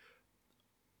like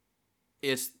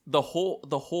is the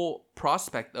whole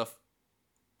prospect of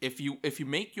if you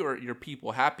make your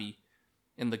people happy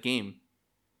in the game,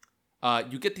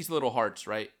 you get these little hearts,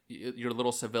 right? Your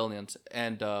little civilians,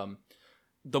 and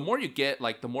the more you get,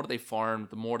 like the more they farm,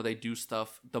 the more they do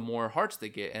stuff, the more hearts they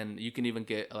get, and you can even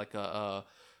get like a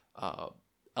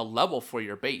level for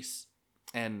your base.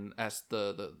 And as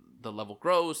the level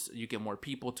grows, you get more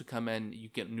people to come in, you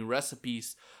get new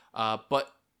recipes.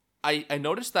 But I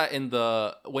noticed that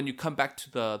when you come back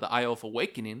to the Isle of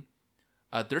Awakening,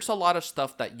 there's a lot of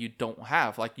stuff that you don't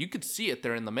have. Like you could see it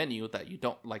there in the menu that you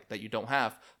don't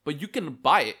have, but you can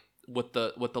buy it with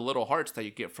the little hearts that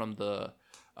you get from the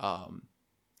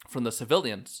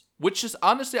civilians. Which is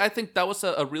honestly, I think that was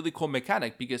a really cool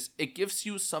mechanic because it gives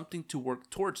you something to work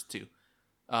towards to.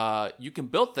 You can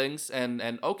build things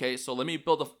and okay, so let me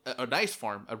build a nice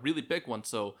farm, a really big one,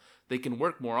 so they can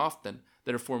work more often.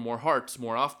 Therefore, more hearts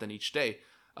more often each day.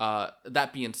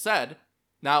 That being said,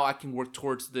 now I can work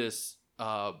towards this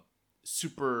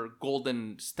super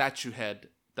golden statue head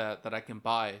that I can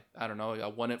buy. I don't know. I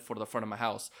want it for the front of my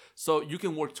house. So you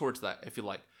can work towards that if you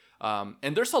like.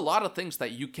 And there's a lot of things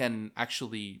that you can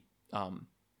actually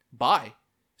buy.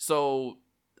 So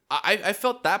I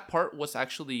felt that part was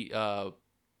actually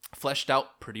fleshed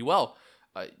out pretty well.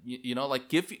 Like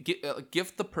give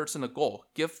the person a goal,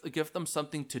 give them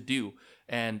something to do,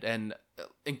 and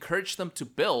encourage them to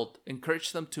build,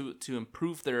 encourage them to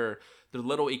improve their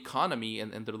little economy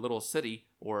and their little city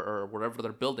or wherever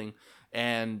they're building.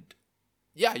 And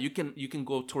yeah, you can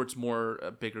go towards more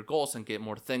bigger goals and get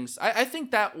more things. I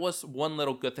think that was one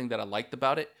little good thing that I liked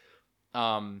about it.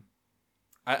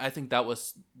 I think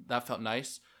that felt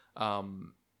nice.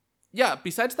 Yeah,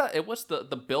 besides that, it was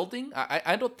the building.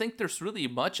 I don't think there's really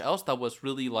much else that was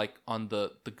really like on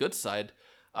the good side.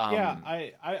 Yeah,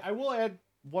 I will add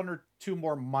one or two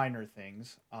more minor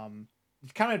things.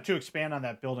 Kind of to expand on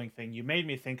that building thing, you made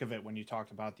me think of it when you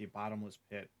talked about the bottomless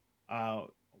pit.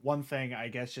 One thing, I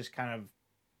guess, just kind of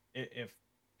if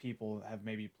people have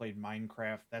maybe played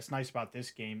Minecraft, that's nice about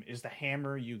this game is the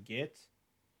hammer you get.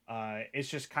 It's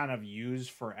just kind of used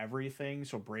for everything,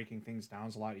 so breaking things down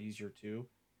is a lot easier too.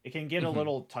 It can get a Mhm.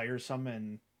 little tiresome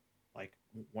in, like,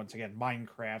 once again,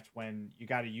 Minecraft, when you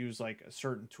got to use like a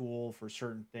certain tool for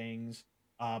certain things.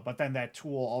 But then that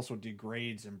tool also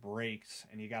degrades and breaks,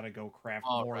 and you got to go craft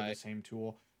All more of the right. same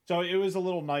tool. So it was a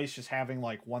little nice just having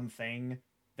like one thing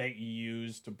that you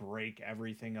use to break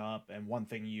everything up, and one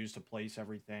thing you use to place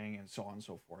everything, and so on and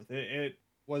so forth. It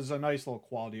was a nice little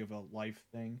quality of a life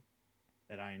thing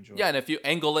that I enjoyed. Yeah, and if you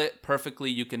angle it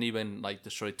perfectly, you can even like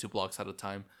destroy 2 blocks at a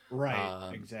time. Right,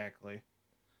 Um, exactly.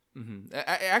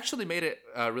 I actually made it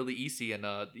really easy, and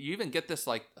you even get this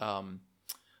like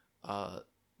uh,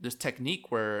 this technique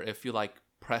where if you like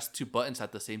press 2 buttons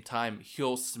at the same time,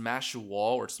 he'll smash a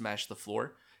wall or smash the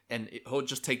floor, and he'll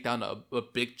just take down a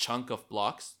big chunk of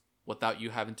blocks without you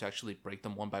having to actually break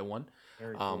them one by one.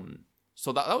 Very cool. Um,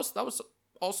 so that was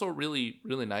also really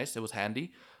nice. It was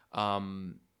handy.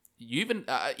 Um, you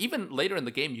even later in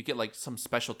the game, you get like some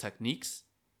special techniques.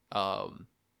 Um,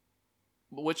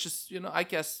 which is I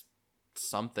guess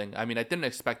something. I mean, I didn't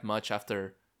expect much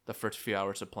after the first few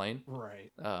hours of playing.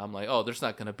 Right. I'm like, oh, there's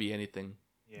not gonna be anything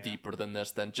Yeah. deeper than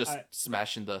this than just I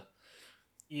smashing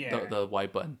yeah. the Y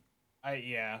button.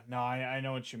 I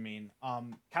know what you mean.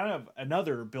 Kind of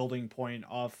another building point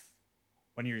off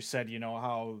when you said,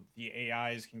 how the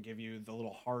AIs can give you the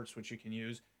little hearts which you can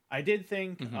use. I did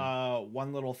think Hmm.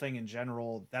 one little thing in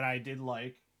general that I did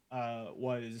like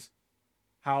was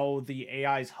how the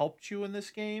AIs helped you in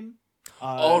this game.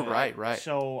 Oh, Uh right.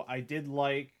 so I did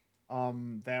like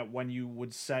that when you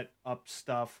would set up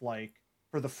stuff like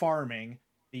for the farming,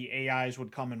 the AIs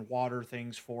would come and water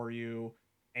things for you,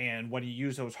 and when you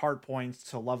use those heart points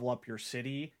to level up your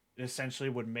city, it essentially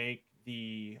would make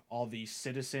the all the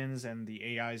citizens and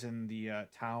the AIs in the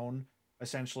town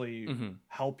essentially Hmm.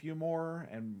 help you more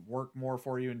and work more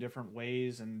for you in different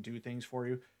ways and do things for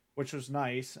you, which was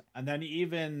nice. And then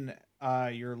even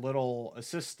your little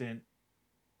assistant,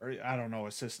 or I don't know,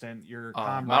 assistant, your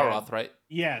comrade. Malroth, right?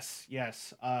 Yes.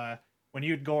 When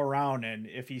you'd go around and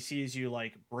if he sees you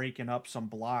like breaking up some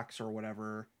blocks or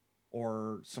whatever,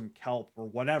 or some kelp or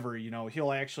whatever,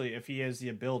 he'll actually, if he has the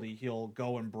ability, he'll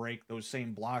go and break those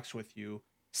same blocks with you,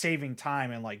 saving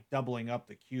time and like doubling up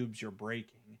the cubes you're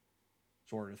breaking,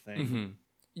 sort of thing. Hmm.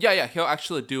 Yeah, he'll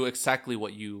actually do exactly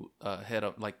what you head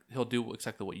up. Like he'll do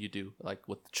exactly what you do. Like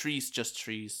with trees, just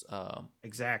trees.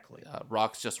 Exactly.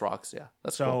 Rocks, just rocks. Yeah,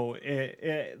 that's cool. So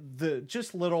the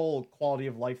just little quality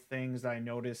of life things that I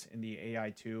notice in the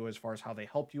AI too, as far as how they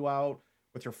help you out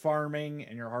with your farming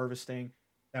and your harvesting,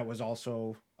 that was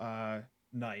also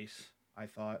nice. I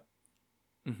thought.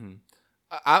 hmm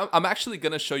I'm actually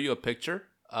gonna show you a picture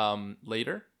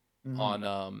later Hmm. on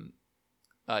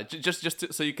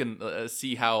so you can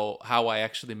see how I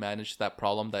actually managed that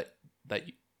problem that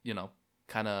you know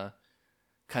kind of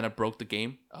kind of broke the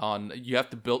game on. You have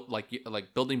to build like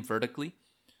building vertically.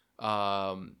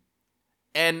 Um,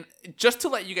 and just to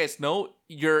let you guys know,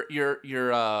 your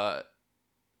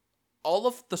all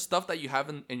of the stuff that you have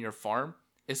in your farm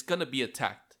is gonna be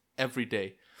attacked every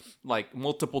day, like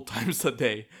multiple times a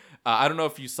day. I don't know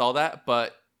if you saw that,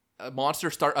 but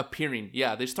monsters start appearing.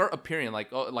 Yeah, they start appearing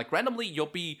like randomly. You'll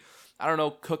be, I don't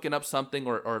know, cooking up something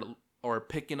or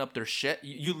picking up their shit.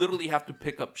 You literally have to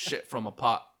pick up shit from a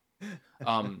pot.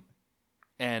 Um,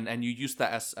 and you use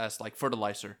that as like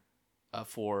fertilizer,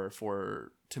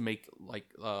 for to make like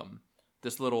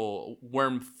this little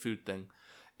worm food thing,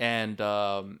 and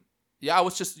yeah, I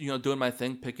was just doing my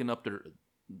thing, picking up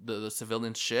the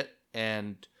civilian shit,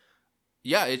 and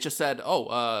yeah, it just said,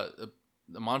 oh,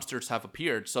 the monsters have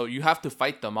appeared, so you have to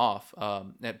fight them off,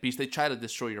 because they try to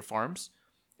destroy your farms,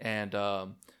 and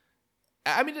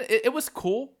I mean, it was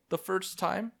cool the first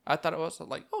time. I thought it was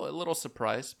like, oh, a little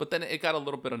surprise, but then it got a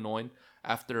little bit annoying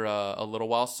after a little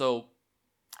while. So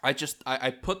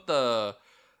I put the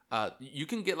you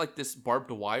can get like this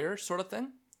barbed wire sort of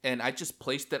thing, and I just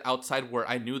placed it outside where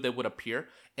I knew they would appear,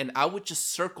 and I would just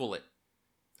circle it.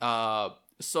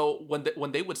 So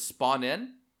when they would spawn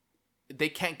in, they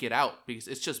can't get out because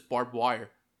it's just barbed wire,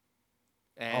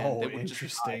 and Oh, they would just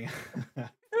die. interesting.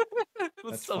 It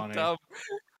was That's so funny. dumb.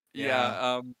 Yeah.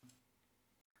 Yeah.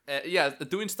 Yeah,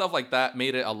 doing stuff like that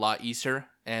made it a lot easier.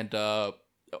 And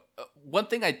one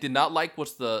thing I did not like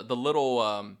was the little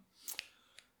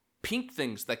pink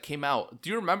things that came out. Do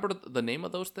you remember the name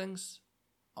of those things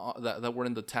that were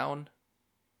in the town?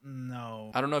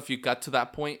 No. I don't know if you got to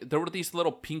that point. There were these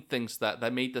little pink things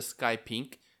that made the sky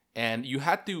pink, and you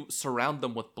had to surround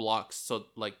them with blocks so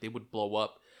like they would blow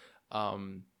up.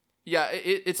 Yeah,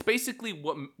 it's basically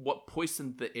what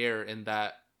poisoned the air in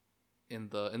that in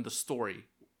the story.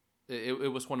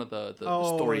 It was one of the Oh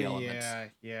story elements. yeah,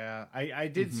 yeah. I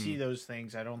did hmm see those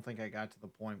things. I don't think I got to the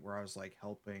point where I was like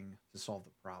helping to solve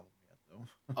the problem yet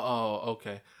though. Oh,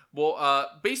 okay. Well,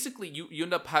 basically, you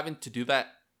end up having to do that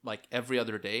like every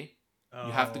other day.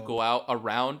 You have to Oh. go out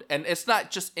around, and it's not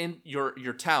just in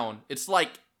your town. It's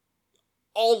like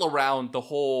all around the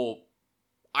whole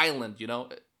island.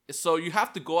 So you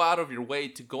have to go out of your way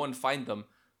to go and find them,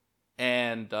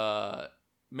 and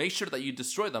make sure that you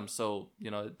destroy them. So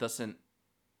it doesn't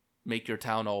make your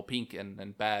town all pink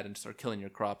and bad and start killing your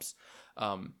crops.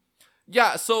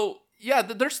 Yeah, so yeah,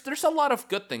 there's a lot of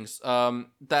good things.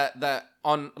 That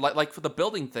on like for the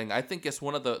building thing, I think is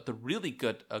one of the really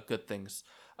good things.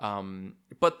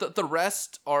 But the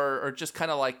rest are just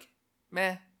kind of like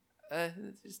meh.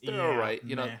 They're all Yeah, right.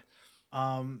 meh.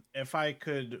 If I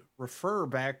could refer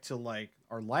back to like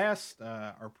our last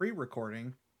our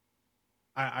pre-recording,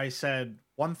 I said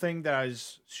one thing that I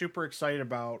was super excited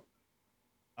about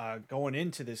going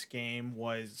into this game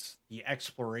was the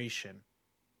exploration.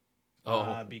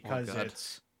 Oh Because god.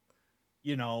 it's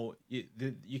you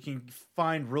can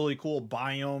find really cool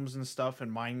biomes and stuff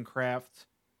in Minecraft.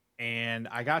 And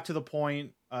I got to the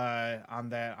point on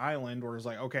that island where it's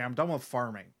like, okay, I'm done with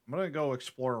farming. I'm gonna go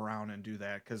explore around and do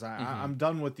that because hmm I'm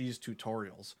done with these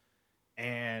tutorials.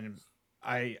 And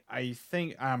I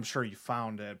think I'm sure you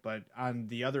found it, but on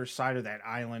the other side of that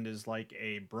island is like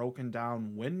a broken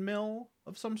down windmill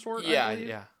of some sort, I Yeah, believe.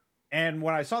 yeah. And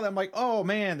when I saw that, I'm like, oh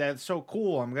man, that's so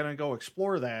cool. I'm gonna go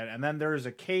explore that. And then there's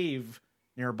a cave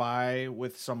nearby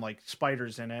with some like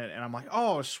spiders in it, and I'm like,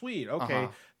 oh sweet, Uh okay,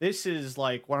 huh. this is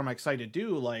like what I'm excited to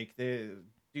do. Like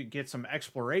you get some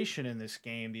exploration in this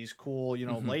game, these cool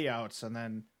hmm layouts, and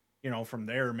then from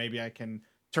there maybe I can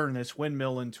turn this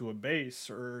windmill into a base,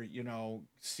 or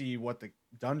see what the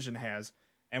dungeon has.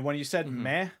 And when you said hmm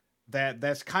meh,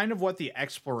 that's kind of what the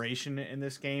exploration in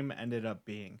this game ended up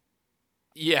being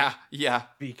Yeah, yeah.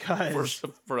 For because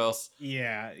for us,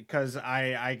 yeah, because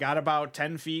I got about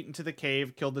 10 feet into the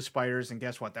cave, killed the spiders, and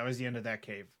guess what? That was the end of that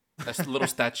cave. a little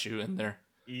statue in there,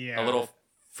 a Yeah. little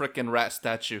freaking rat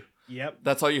statue. Yep.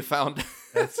 That's all you found.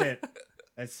 That's it.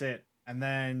 That's it. And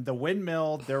then the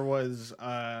windmill, there was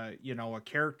a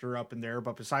character up in there,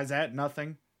 but besides that,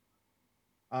 nothing.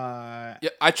 Uh Yeah,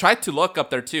 I tried to look up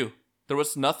there too. There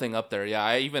was nothing up there. Yeah,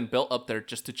 I even built up there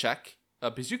just to check.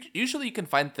 Because usually you can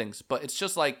find things, but it's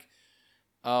just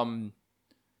um,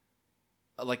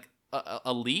 like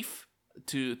a leaf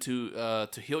to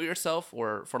heal yourself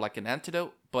or for like an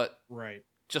antidote. But Right.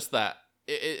 just that,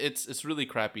 it's really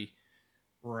crappy.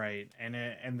 Right.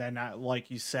 And then like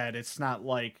you said, it's not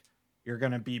like you're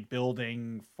going to be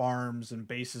building farms and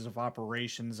bases of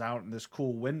operations out in this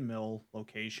cool windmill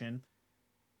location.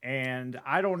 And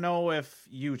I don't know if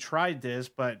you tried this,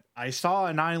 but I saw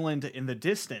an island in the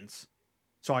distance.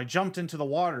 So I jumped into the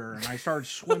water and I started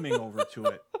swimming over to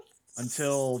it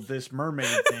until this mermaid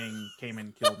thing came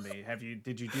and killed me.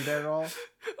 Did you do that at all?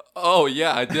 Oh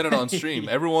yeah, I did it on stream.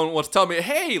 Everyone was telling me,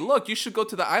 "Hey, look, you should go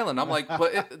to the island." I'm like,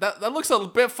 "But that looks a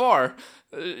bit far.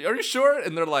 Are you sure?"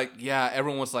 And they're like, "Yeah."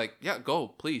 Everyone was like, "Yeah, go,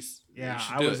 please." Yeah,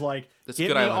 I was like,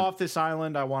 "Get me off this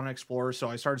island. I want to explore." So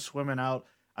I started swimming out,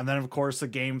 and then of course the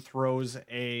game throws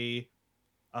a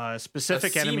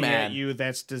specific enemy at you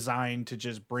that's designed to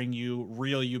just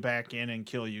reel you back in and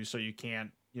kill you, so you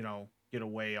can't, get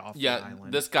away off the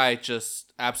island. This guy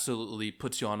just absolutely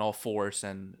puts you on all fours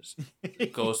and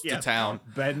goes to town.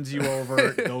 Bends you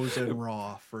over, goes in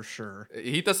raw for sure.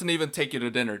 He doesn't even take you to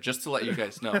dinner, just to let you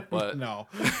guys know. But no,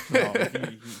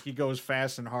 he goes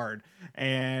fast and hard.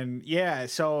 And yeah,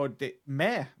 so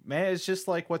meh is just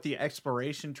like what the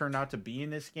exploration turned out to be in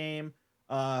this game.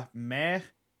 Meh,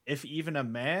 if even a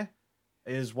meh,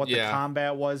 is what the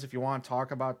combat was. If you want to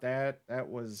talk about that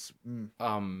was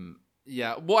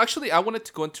Yeah, well, actually, I wanted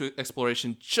to go into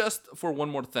exploration just for one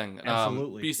more thing.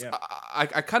 Absolutely. Because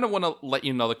I kind of want to let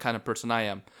you know the kind of person I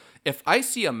am. If I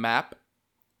see a map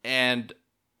and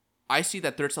I see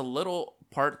that there's a little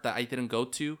part that I didn't go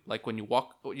to, like when you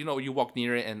walk, you walk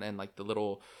near it and like the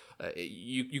little,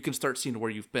 you can start seeing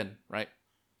where you've been, right?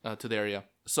 To the area.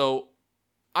 So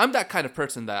I'm that kind of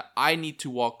person that I need to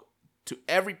walk to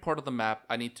every part of the map.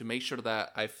 I need to make sure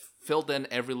that I've filled in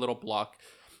every little block.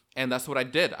 And that's what I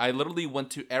did. I literally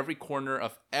went to every corner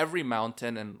of every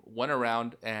mountain and went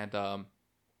around. And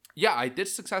I did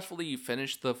successfully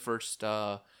finish the first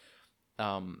island.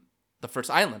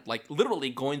 Like literally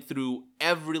going through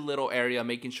every little area,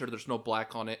 making sure there's no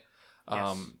black on it.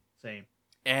 Yes, same.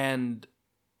 And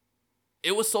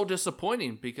it was so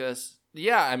disappointing because,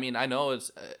 I mean, I know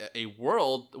it's a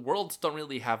world. Worlds don't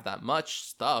really have that much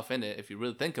stuff in it if you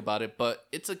really think about it. But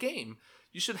it's a game.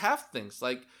 You should have things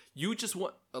like. You just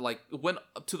went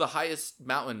up to the highest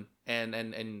mountain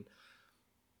and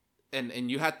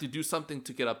you had to do something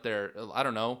to get up there. I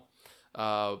don't know.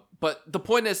 But the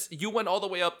point is, you went all the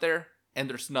way up there and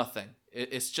there's nothing.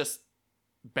 It's just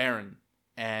barren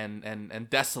and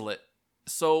desolate.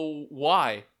 So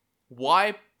why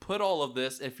put all of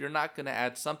this if you're not gonna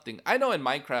add something? I know in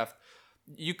Minecraft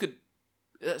you could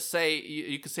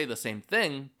say the same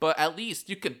thing, but at least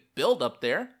you could build up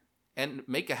there. And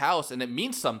make a house, and it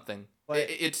means something. But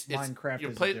it's Minecraft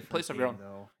your place of your own,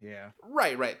 though. Yeah,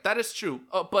 right. That is true.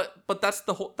 But that's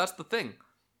the thing.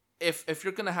 If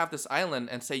you're gonna have this island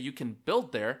and say you can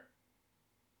build there,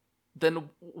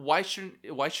 then why shouldn't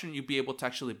you be able to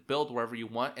actually build wherever you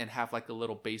want and have like a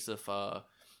little base of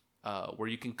where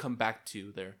you can come back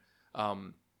to there?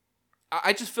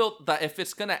 I just feel that if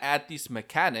it's gonna add these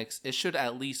mechanics, it should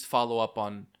at least follow up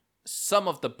on some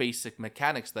of the basic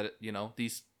mechanics that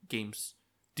these games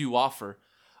do offer.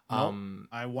 I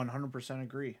 100%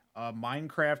 agree.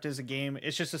 Minecraft is a game.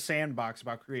 It's just a sandbox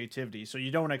about creativity. So you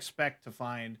don't expect to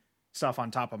find stuff on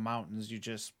top of mountains.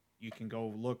 You can go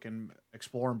look and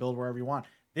explore and build wherever you want.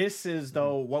 This is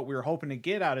though what we were hoping to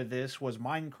get out of this was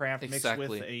Minecraft mixed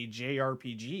with a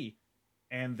JRPG,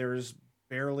 and there's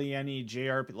barely any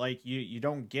JRPG. Like you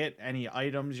don't get any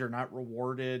items. You're not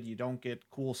rewarded. You don't get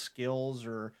cool skills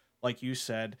or. Like you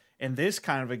said, in this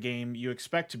kind of a game, you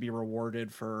expect to be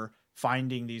rewarded for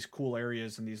finding these cool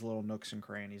areas and these little nooks and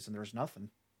crannies, and there's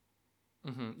nothing.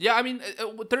 Mm-hmm. Yeah, I mean,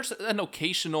 there's an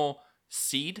occasional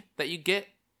seed that you get.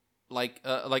 Like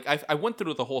I went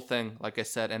through the whole thing, like I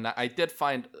said, and I did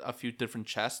find a few different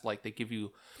chests. Like they give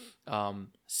you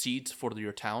seeds for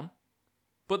your town,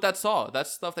 but that's all. That's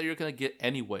stuff that you're gonna get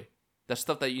anyway. That's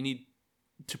stuff that you need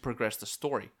to progress the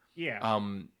story. Yeah.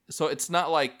 So it's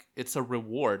not like it's a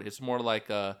reward. It's more like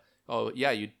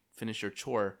you finish your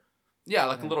chore. Yeah,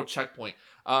 like a little checkpoint.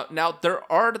 Now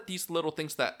there are these little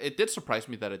things that it did surprise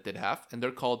me that it did have, and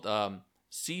they're called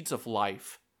seeds of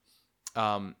life.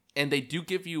 And they do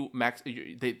give you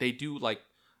they do like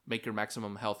make your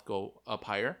maximum health go up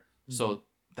higher. Mm-hmm. So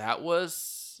that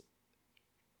was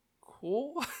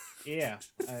cool. Yeah.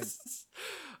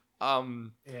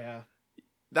 Yeah.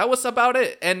 that was about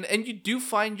it. And you do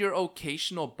find your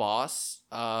occasional boss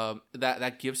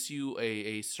that gives you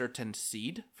a certain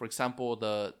seed. For example,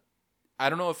 I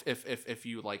don't know if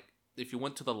you like if you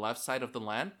went to the left side of the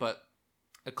land, but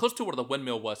close to where the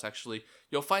windmill was, actually,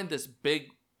 you'll find this big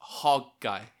hog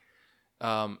guy.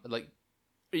 Like,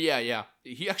 yeah,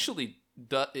 he actually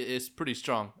is pretty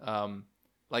strong.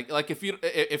 Like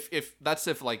if that's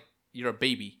if like you're a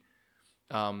baby,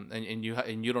 and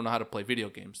you don't know how to play video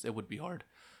games, it would be hard.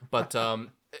 But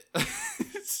I'm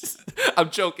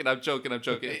joking.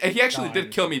 And he actually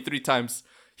did kill me 3 times.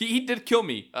 He did kill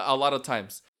me a lot of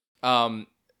times.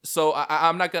 So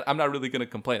I'm not really gonna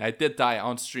complain. I did die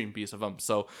on stream because of him.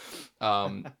 So,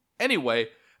 anyway,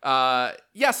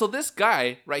 yeah. So this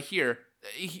guy right here,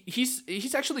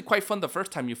 he's actually quite fun the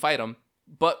first time you fight him.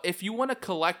 But if you want to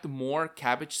collect more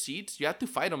cabbage seeds, you have to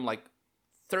fight him like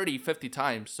 30, 50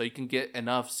 times so you can get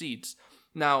enough seeds.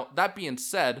 Now, that being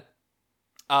said,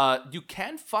 you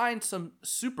can find some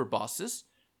super bosses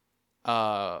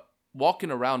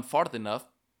walking around far enough,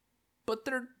 but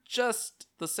they're just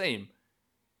the same.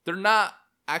 They're not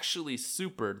actually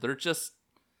super. They're just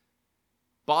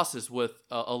bosses with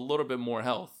a little bit more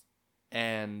health.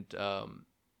 And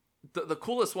the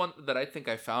coolest one that I think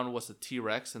I found was a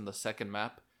T-Rex in the second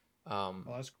map. Oh,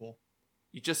 that's cool.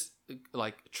 You just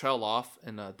like trail off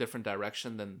in a different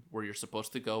direction than where you're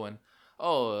supposed to go, and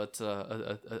oh, it's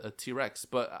a T-Rex.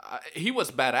 But he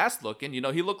was badass looking. You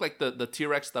know, he looked like the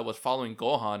T-Rex that was following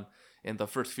Gohan in the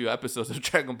first few episodes of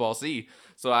Dragon Ball Z.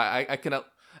 So I can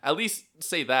at least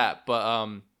say that.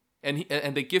 But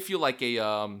and they give you like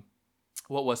a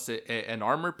what was it, an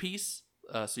armor piece,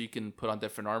 so you can put on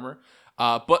different armor.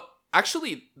 But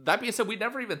actually, that being said, we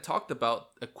never even talked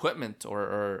about equipment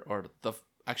or the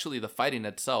fighting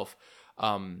itself,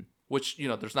 which, you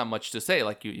know, there's not much to say,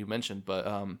 like you mentioned, but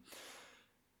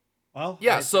well,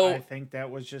 yeah. I think that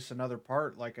was just another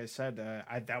part. Like I said,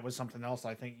 that was something else.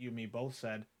 I think you and me both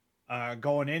said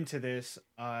going into this.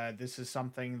 This is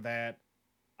something that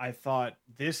I thought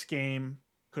this game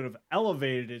could have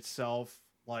elevated itself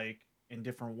like in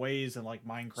different ways, and like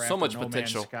Minecraft, so much No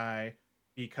potential. Man's Sky,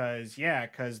 because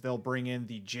they'll bring in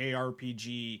the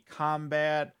JRPG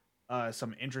combat.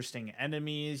 Some interesting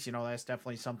enemies. You know, that's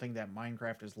definitely something that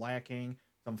Minecraft is lacking.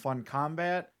 Some fun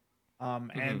combat.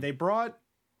 And they brought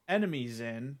enemies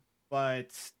in,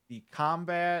 but the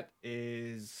combat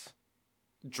is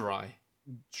Dry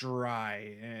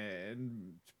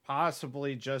and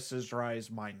possibly just as dry as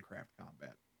Minecraft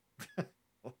combat.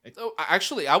 So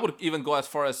actually, I would even go as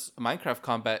far as Minecraft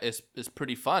combat is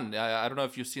pretty fun. I don't know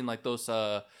if you've seen like those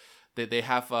they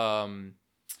have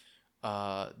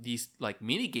these like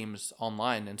mini games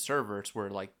online and servers where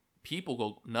like people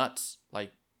go nuts.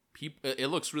 Like it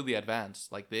looks really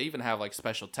advanced. Like they even have like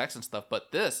special text and stuff.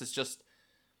 But this is just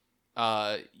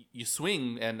you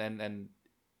swing and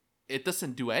it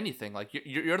doesn't do anything. Like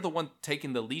you're the one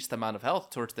taking the least amount of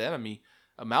health towards the enemy.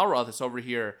 Malroth is over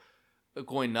here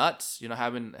going nuts, you know,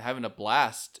 having a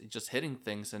blast, just hitting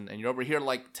things, and you're over here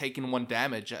like taking 1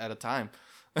 damage at a time.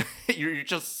 you're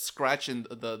just scratching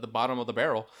the bottom of the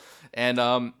barrel, and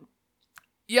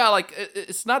yeah, like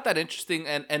it's not that interesting.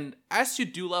 And as you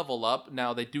do level up,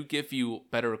 now they do give you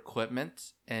better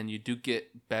equipment, and you do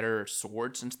get better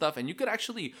swords and stuff. And you could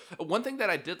actually, one thing that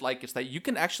I did like is that you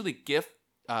can actually give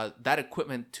that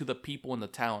equipment to the people in the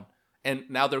town, and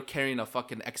now they're carrying a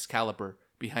fucking Excalibur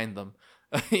behind them.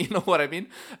 You know what I mean?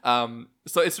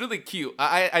 So it's really cute.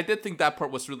 I did think that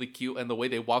part was really cute, and the way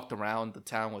they walked around the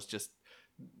town was just,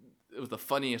 it was the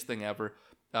funniest thing ever.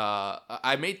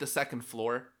 I made the second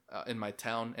floor in my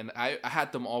town, and I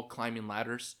had them all climbing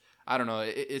ladders. I don't know.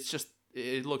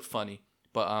 It looked funny,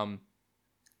 but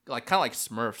like kind of like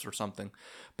Smurfs or something.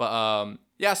 But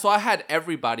yeah. So I had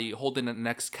everybody holding an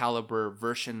Excalibur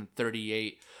version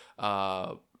 38.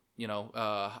 Hydra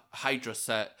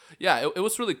set. Yeah, it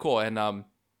was really cool. And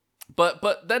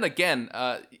but then again,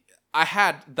 I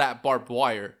had that barbed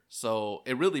wire, so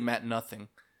it really meant nothing.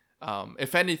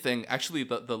 If anything, actually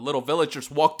the little villagers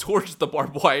walked towards the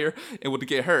barbed wire and would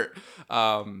get hurt.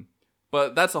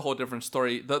 But that's a whole different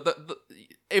story.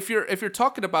 If you're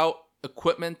talking about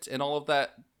equipment and all of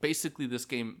that, basically this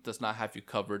game does not have you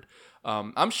covered.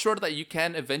 I'm sure that you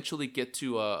can eventually get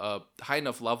to a high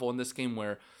enough level in this game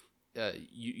where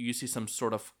you see some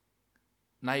sort of,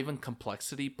 not even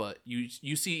complexity, but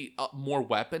you see more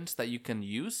weapons that you can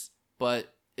use,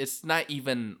 but it's not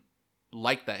even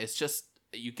like that. It's just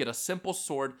you get a simple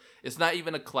sword. It's not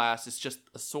even a class. It's just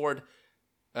a sword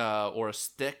or a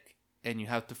stick, and you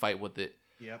have to fight with it.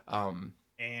 Yep.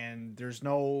 And there's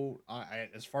no,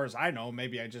 as far as I know,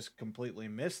 maybe I just completely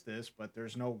missed this, but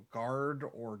there's no guard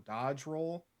or dodge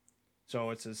roll.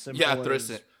 So it's as Yeah, simple there as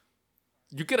isn't.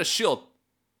 You get a shield.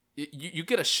 You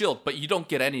get a shield, but you don't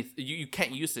get any. You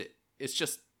can't use it. It's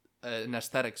just an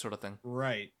aesthetic sort of thing.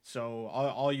 right. So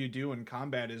all you do in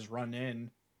combat is run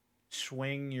in,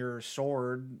 swing your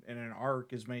sword in an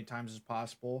arc as many times as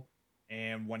possible,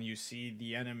 and when you see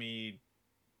the enemy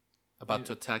About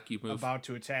to attack, you move. about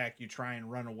to attack, you try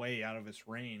and run away out of its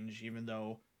range, even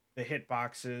though the hit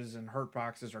boxes and hurt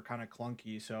boxes are kind of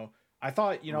clunky. So I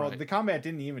thought, Right. the combat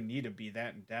didn't even need to be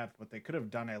that in depth, but they could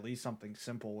have done at least something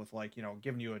simple with like,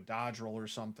 giving you a dodge roll or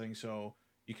something so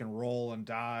you can roll and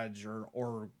dodge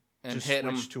or And just hit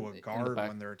switch them to a in the guard back.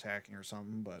 when they're attacking or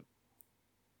something. But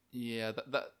Yeah,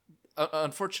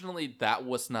 unfortunately that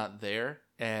was not there,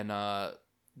 and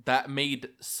that made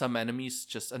some enemies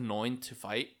just annoying to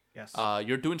fight. yes.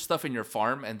 You're doing stuff in your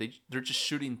farm, and they're just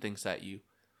shooting things at you,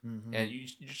 Mhm. and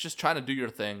you're just trying to do your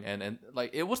thing, and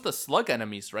like it was the slug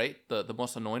enemies, right? The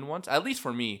most annoying ones, at least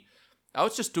for me. I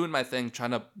was just doing my thing,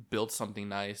 trying to build something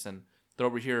nice, and they're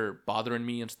over here bothering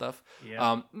me and stuff.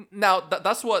 Yeah. Now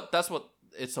that's what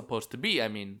it's supposed to be. I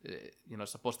mean,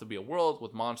 it's supposed to be a world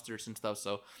with monsters and stuff,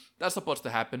 so that's supposed to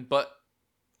happen. But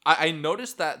I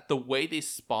noticed that the way they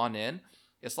spawn in,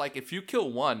 it's like if you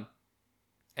kill one,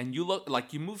 and you look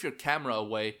like you move your camera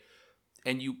away,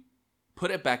 and you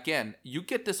put it back in, you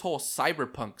get this whole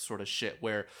cyberpunk sort of shit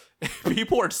where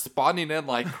people are spawning in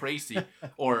like crazy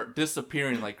or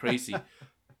disappearing like crazy.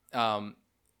 Yeah,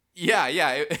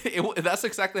 that's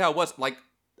exactly how it was. Like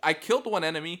I killed one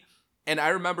enemy, and I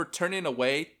remember turning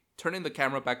away, turning the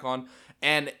camera back on,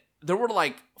 and there were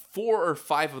like 4 or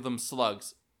 5 of them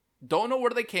slugs. Don't know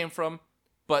where they came from,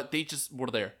 but they just were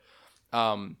there.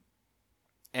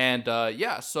 It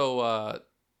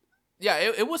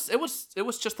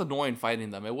was just annoying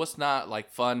fighting them. It was not like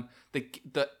fun. The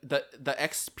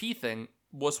XP thing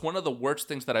was one of the worst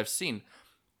things that I've seen.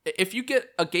 If you get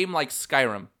a game like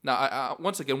Skyrim, now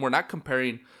once again, we're not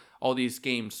comparing all these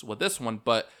games with this one,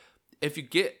 but if you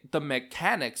get the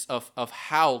mechanics of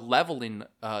how leveling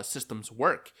systems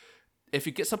work, if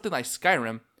you get something like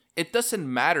Skyrim, it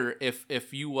doesn't matter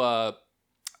if you are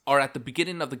at the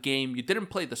beginning of the game, you didn't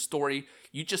play the story,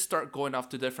 you just start going off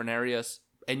to different areas,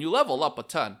 and you level up a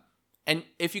ton. And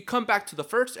if you come back to the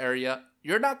first area,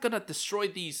 you're not gonna destroy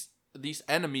these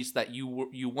enemies that you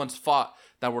once fought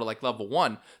that were like level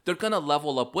 1. They're gonna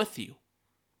level up with you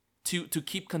to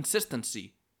keep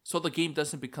consistency, so the game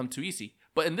doesn't become too easy.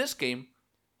 But in this game,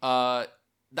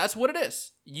 that's what it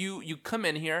is. You come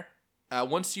in here,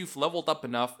 once you've leveled up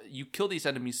enough, you kill these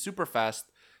enemies super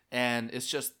fast, and it's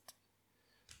just,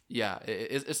 yeah,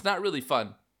 it's not really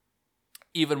fun.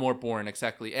 Even more boring,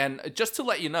 exactly. And just to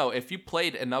let you know, if you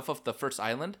played enough of the first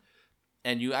island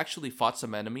and you actually fought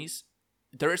some enemies,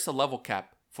 there is a level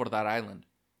cap for that island,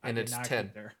 and I did it's not 10.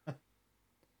 get there.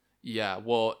 Yeah,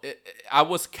 well, I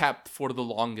was capped for the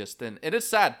longest, and it is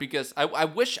sad because I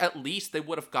wish at least they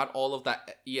would have got all of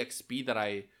that EXP that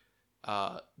I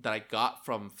got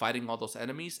from fighting all those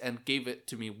enemies and gave it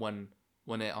to me when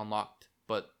it unlocked.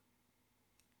 But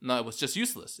no, it was just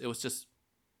useless. It's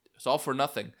all for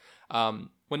nothing.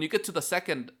 When you get to the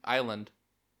second island,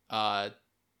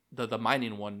 the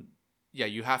mining one, yeah,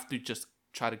 you have to just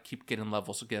try to keep getting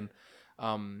levels again.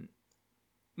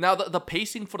 Now, the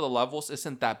pacing for the levels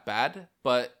isn't that bad,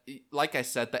 but like I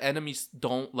said, the enemies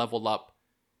don't level up.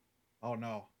 Oh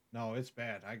no, it's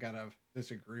bad. I gotta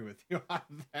disagree with you on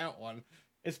that one.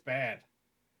 It's bad.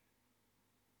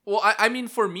 Well, I mean,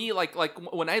 for me, like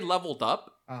when I leveled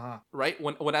up, right?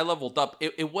 When I leveled up,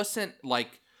 it wasn't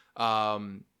like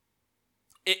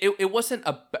it wasn't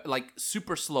a like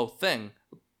super slow thing,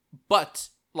 but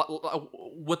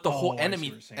with the whole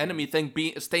enemy thing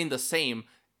staying the same,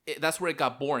 that's where it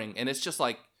got boring, and it's just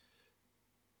like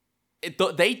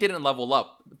they didn't level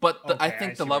up, but I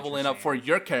think the leveling up for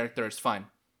your character is fine.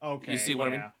 Okay, you see what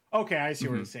I mean? Okay, I see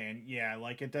what you're saying. Yeah,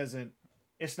 like it doesn't.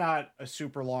 It's not a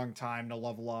super long time to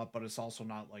level up, but it's also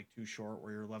not like too short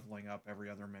where you're leveling up every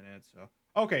other minute. So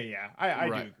okay, yeah, I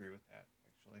do agree with that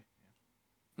actually.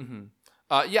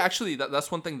 Yeah. Yeah, actually,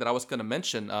 that's one thing that I was gonna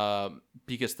mention.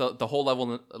 Because the whole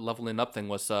leveling up thing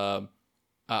was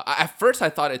at first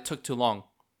I thought it took too long.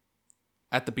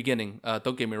 At the beginning,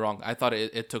 don't get me wrong, I thought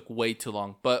it took way too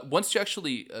long. But once you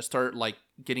actually start like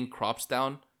getting crops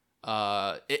down,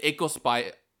 it goes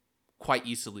by quite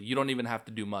easily. You don't even have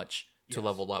to do much to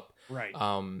level up. Right.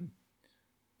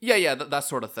 Yeah, that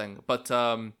sort of thing. But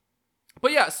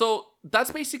yeah, so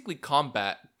that's basically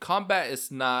combat. Combat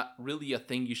is not really a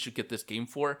thing you should get this game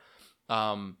for.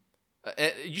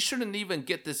 You shouldn't even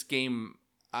get this game.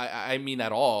 I mean,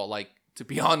 at all. Like, to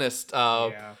be honest.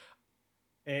 Yeah.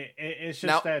 It's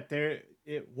just that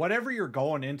whatever you're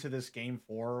going into this game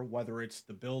for, whether it's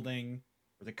the building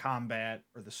or the combat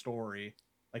or the story,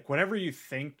 like whatever you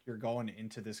think you're going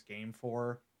into this game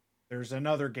for, there's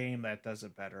another game that does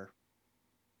it better.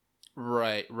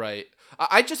 Right, right.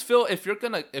 I just feel if you're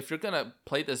gonna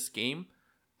play this game,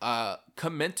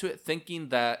 come into it thinking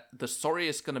that the story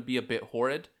is gonna be a bit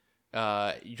horrid.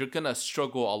 You're gonna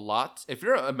struggle a lot. If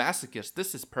you're a masochist,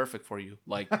 this is perfect for you.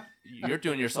 Like you're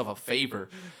doing yourself a favor.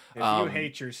 If you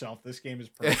hate yourself, this game is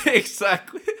perfect.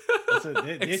 Exactly.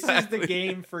 This is the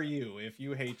game for you if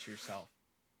you hate yourself.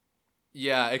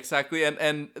 Yeah, exactly.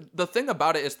 And the thing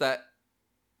about it is that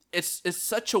it's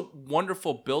such a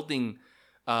wonderful building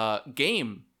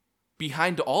game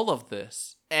behind all of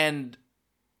this, and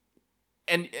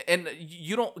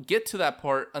you don't get to that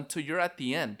part until you're at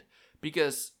the end,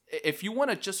 because if you want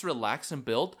to just relax and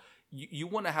build, you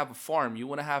want to have a farm, you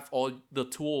want to have all the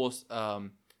tools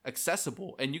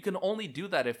accessible, and you can only do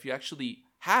that if you actually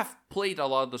have played a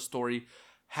lot of the story,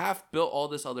 have built all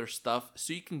this other stuff,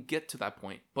 so you can get to that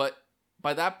point. But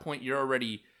by that point, you're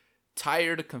already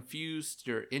tired, confused,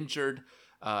 you're injured.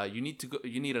 You need to go.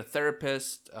 You need a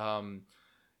therapist.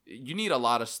 You need a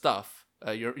lot of stuff.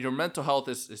 Your mental health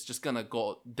is just gonna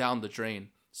go down the drain.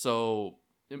 So,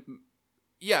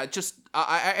 yeah, just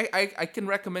I can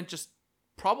recommend just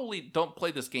probably don't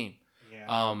play this game.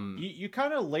 Yeah. You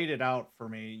kind of laid it out for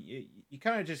me. You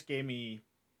kind of just gave me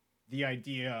the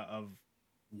idea of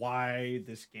why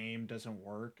this game doesn't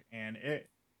work, and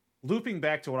looping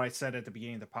back to what I said at the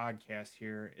beginning of the podcast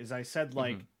here is I said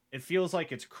like it feels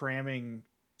like it's cramming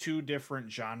two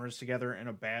different genres together in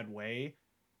a bad way.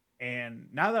 And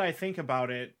now that I think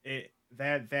about it,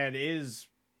 it's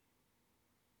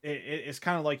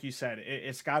kind of like you said.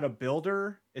 It's got a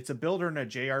builder. It's a builder in a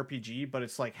JRPG, but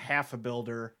it's like half a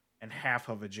builder and half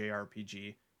of a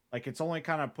JRPG. Like it's only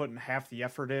kind of putting half the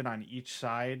effort in on each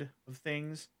side of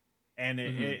things, and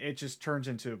it just turns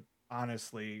into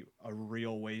honestly a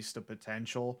real waste of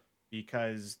potential,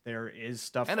 because there is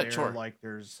stuff and there, like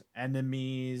there's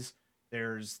enemies,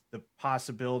 there's the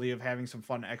possibility of having some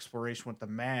fun exploration with the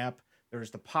map,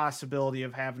 there's the possibility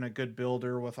of having a good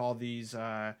builder with all these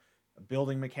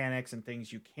building mechanics and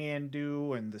things you can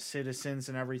do, and the citizens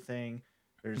and everything.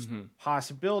 There's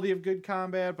possibility of good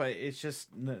combat, but it's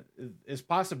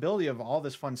possibility of all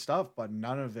this fun stuff, but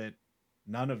none of it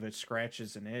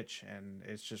scratches an itch, and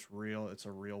it's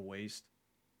a real waste.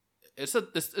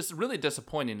 It's really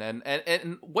disappointing,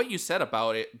 and what you said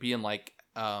about it being like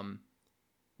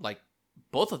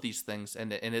both of these things,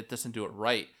 and it doesn't do it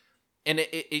right, and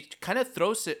it kind of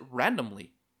throws it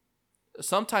randomly.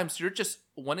 Sometimes you're just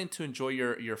wanting to enjoy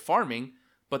your farming,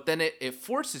 but then it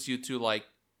forces you to like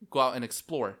go out and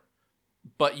explore,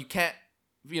 but you can't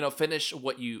finish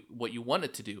what you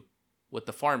wanted to do with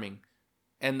the farming.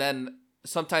 And then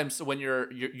sometimes when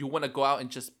you want to go out and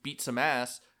just beat some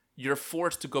ass, you're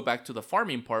forced to go back to the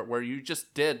farming part where you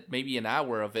just did maybe an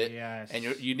hour of it. Yes. And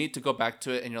you need to go back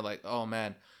to it, and you're like, oh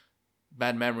man,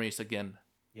 bad memories again.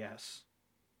 Yes.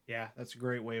 Yeah, that's a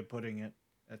great way of putting it.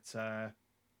 It's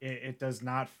it does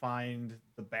not find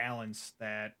the balance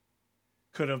that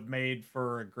could have made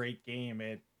for a great game.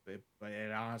 It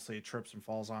honestly trips and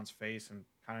falls on its face and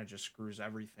kind of just screws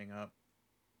everything up.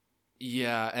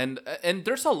 Yeah, and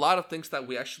there's a lot of things that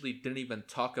we actually didn't even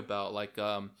talk about, like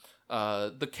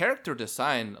the character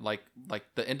design, like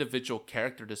the individual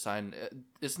character design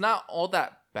is not all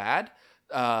that bad.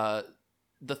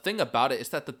 The thing about it is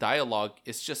that the dialogue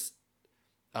is just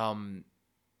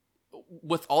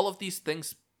with all of these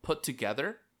things put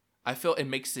together, I feel it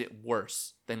makes it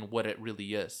worse than what it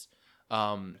really is.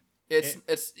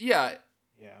 It's yeah.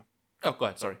 Oh, go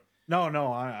ahead. Sorry.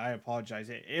 No, I apologize.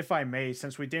 If I may,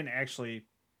 since we didn't actually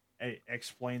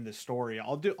explain the story,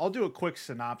 I'll do a quick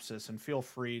synopsis, and feel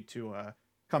free to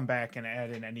come back and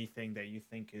add in anything that you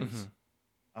think is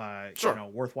sure.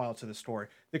 worthwhile to the story.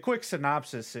 The quick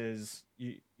synopsis is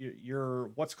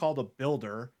you're what's called a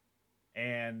builder,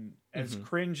 and as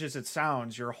cringe as it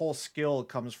sounds, your whole skill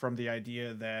comes from the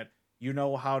idea that you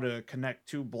know how to connect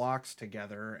two blocks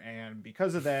together, and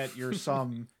because of that, you're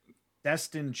some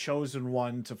destined chosen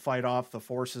one to fight off the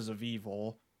forces of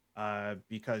evil,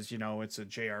 because it's a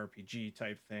JRPG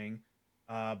type thing.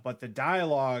 But the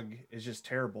dialogue is just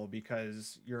terrible,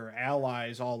 because your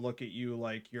allies all look at you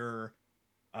like you're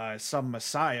some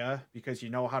messiah, because you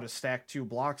know how to stack two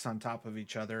blocks on top of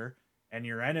each other, and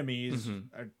your enemies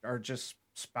are just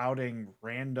spouting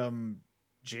random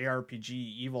JRPG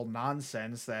evil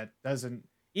nonsense that doesn't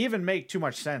even make too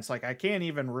much sense. Like, I can't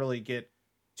even really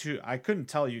I couldn't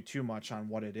tell you too much on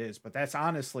what it is, but that's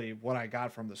honestly what I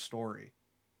got from the story.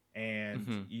 and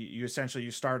Mm-hmm. you essentially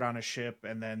you start on a ship,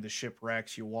 and then the ship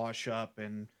wrecks, you wash up,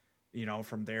 and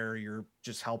from there you're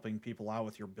just helping people out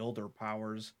with your builder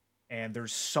powers. And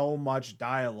there's so much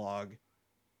dialogue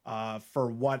for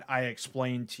what I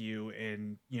explained to you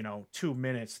in 2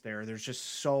 minutes. There's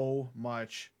just so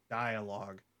much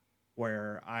dialogue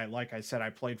where like I said, I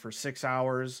played for 6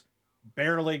 hours,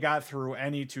 barely got through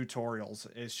any tutorials.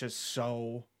 It's just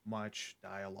so much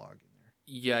dialogue in there.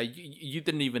 Yeah, you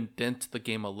didn't even dent the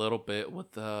game a little bit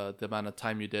with the amount of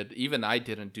time you did. Even I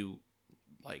didn't do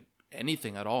like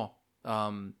anything at all.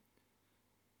 And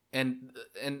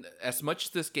as much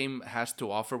as this game has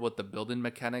to offer with the building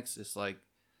mechanics, it's like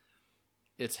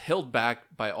it's held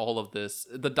back by all of this.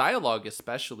 The dialogue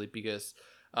especially because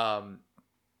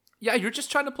yeah, you're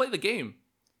just trying to play the game.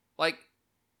 Like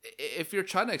if you're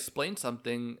trying to explain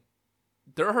something,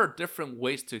 there are different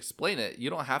ways to explain it. You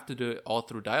don't have to do it all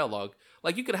through dialogue.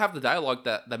 Like you could have the dialogue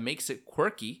that makes it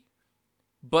quirky,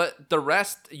 but the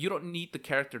rest you don't need the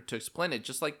character to explain it.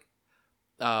 Just like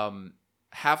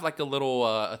have like a little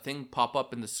a thing pop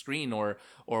up in the screen, or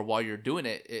while you're doing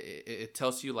it, it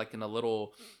tells you like in a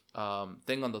little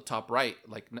thing on the top right,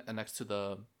 like next to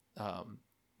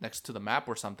the map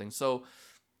or something. So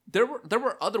there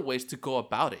were other ways to go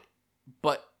about it,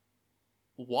 but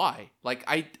why? Like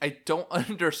I don't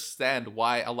understand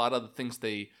why a lot of the things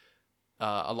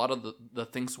a lot of the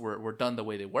things were done the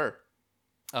way they were.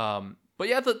 But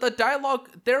yeah, the dialogue,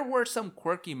 there were some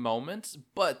quirky moments,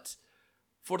 but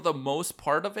for the most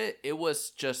part of it, it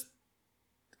was just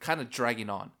kind of dragging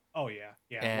on. Oh yeah,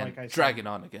 yeah. And like I said, dragging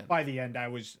on again. By the end, I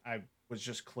was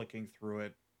just clicking through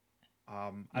it.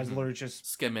 I was literally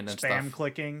just skimming and spam stuff.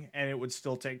 clicking, and it would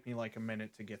still take me like a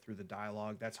minute to get through the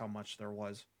dialogue. That's how much there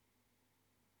was.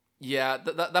 Yeah,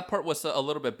 that part was a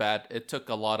little bit bad. It took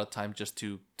a lot of time just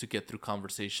to get through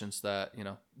conversations that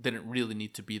didn't really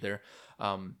need to be there.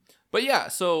 But yeah,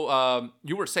 so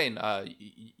you were saying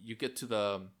you get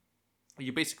to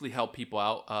you basically help people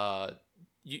out.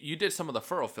 You did some of the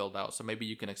furrow filled out, so maybe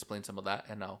you can explain some of that,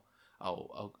 and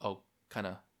I'll kind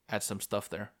of add some stuff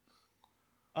there.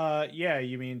 Yeah,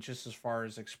 you mean just as far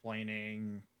as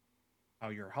explaining how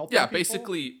you're helping Yeah, people?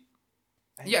 basically.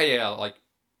 I, Yeah, like.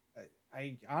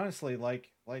 I honestly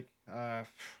I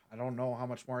don't know how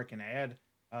much more I can add.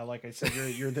 Like I said,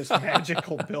 you're this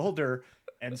magical builder,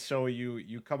 and so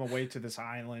you come away to this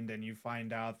island, and you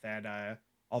find out that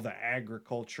all the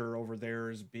agriculture over there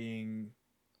is being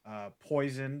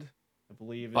poisoned. I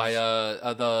believe By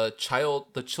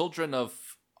the children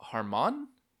of Harmon.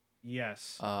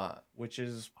 Yes, which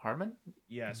is Harmon.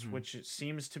 yes, Mm-hmm. which it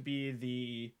seems to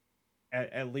be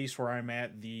at least where I'm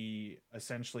at,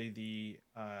 essentially the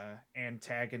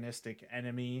antagonistic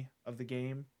enemy of the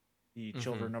game, the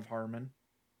children of Harmon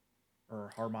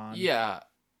or Harmon. Yeah,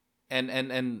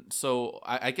 and so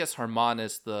I guess Harmon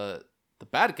is the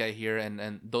bad guy here,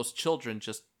 and those children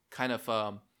just kind of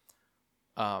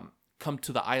come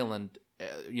to the island,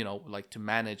 like to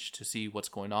manage to see what's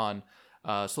going on.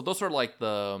 So those are like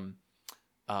the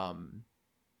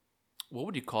what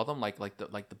would you call them? Like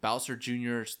the Bowser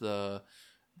Juniors, the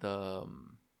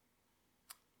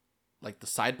like the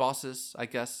side bosses, I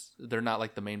guess. They're not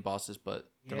like the main bosses,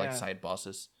 but they're like side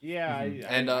bosses. Yeah,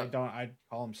 And I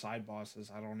call them side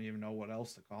bosses. I don't even know what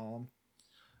else to call them.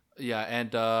 yeah,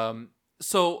 and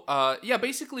so yeah,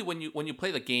 basically when you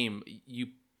play the game, you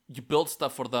build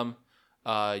stuff for them,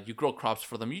 you grow crops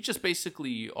for them. You just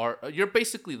basically you're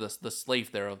basically the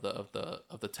slave there of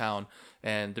the town,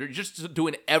 and they're just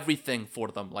doing everything for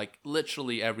them, like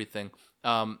literally everything.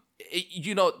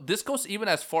 This goes even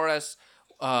as far as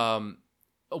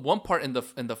one part in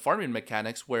the farming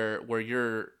mechanics where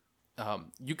you're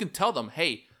you can tell them,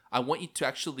 hey, I want you to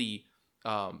actually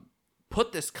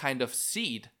put this kind of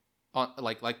seed on,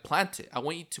 like plant it. I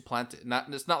want you to plant it.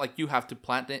 It's not like you have to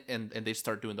plant it and they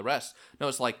start doing the rest. No,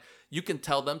 it's like you can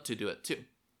tell them to do it too.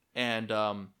 And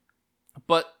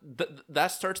but that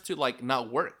starts to like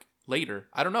not work later.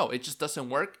 I don't know. It just doesn't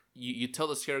work. You tell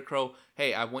the scarecrow,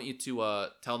 hey, I want you to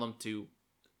tell them to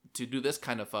do this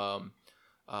kind of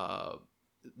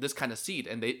seed,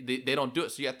 and they don't do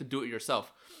it, so you have to do it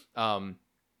yourself.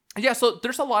 Yeah, so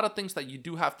there's a lot of things that you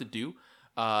do have to do,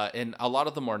 and a lot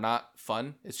of them are not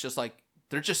fun. It's just like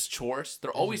they're just chores.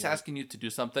 They're always asking you to do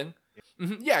something.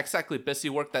 Yeah, exactly. Busy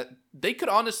work that they could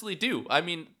honestly do. I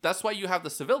mean, that's why you have the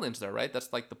civilians there, right?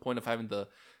 That's like the point of having the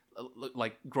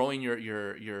like growing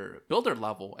your builder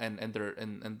level and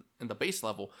the base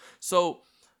level. So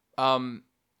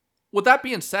with that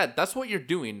being said, that's what you're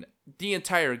doing the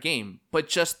entire game, but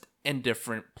just in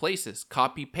different places.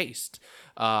 Copy paste.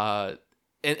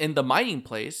 In the mining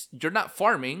place, you're not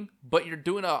farming, but you're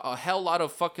doing a hell lot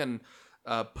of fucking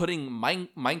putting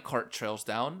minecart trails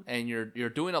down, and you're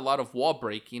doing a lot of wall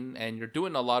breaking, and you're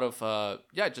doing a lot of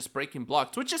just breaking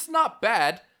blocks, which is not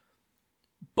bad.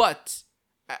 But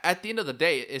at the end of the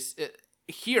day,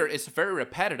 here it's very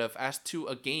repetitive as to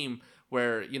a game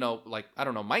where, like, I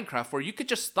don't know, Minecraft, where you could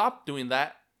just stop doing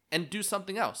that and do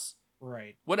something else.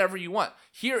 Right. Whatever you want.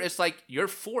 Here it's like you're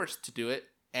forced to do it,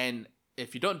 and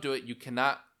if you don't do it, you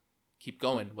cannot keep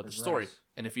going with the story.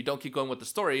 And if you don't keep going with the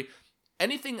story,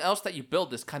 anything else that you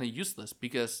build is kind of useless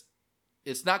because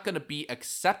it's not going to be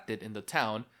accepted in the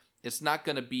town. It's not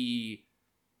going to be...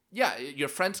 Yeah, your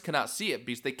friends cannot see it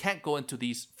because they can't go into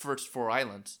these first 4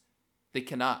 islands. They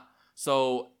cannot.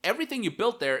 So everything you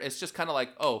built there is just kind of like,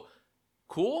 oh,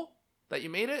 cool that you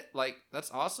made it. Like, that's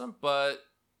awesome. But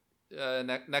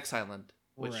next island,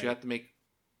 which you have to make.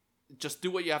 Just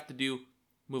do what you have to do.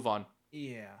 Move on.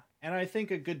 Yeah. And I think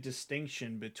a good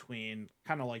distinction between,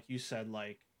 kind of like you said,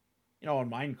 like, in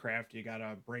Minecraft, you got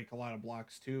to break a lot of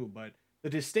blocks too. But the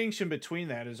distinction between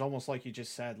that is almost like you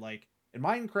just said, like, in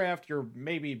Minecraft, you're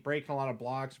maybe breaking a lot of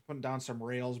blocks, putting down some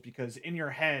rails because in your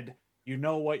head, you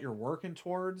know what you're working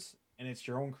towards, and it's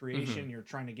your own creation. You're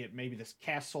trying to get maybe this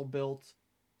castle built.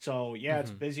 So, yeah,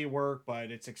 it's busy work, but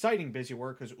it's exciting busy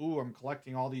work because, I'm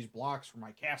collecting all these blocks for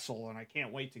my castle, and I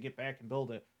can't wait to get back and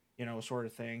build it, sort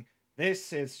of thing.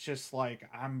 This is just like,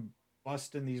 I'm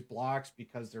busting these blocks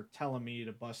because they're telling me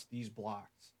to bust these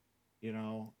blocks,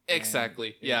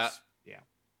 Exactly, yeah.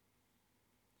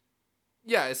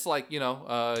 Yeah, it's like,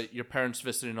 your parents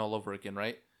visiting all over again,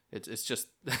 right? It's just...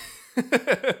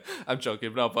 I'm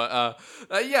joking, no, but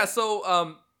yeah,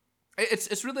 so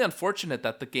it's really unfortunate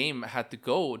that the game had to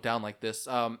go down like this.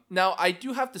 Now, I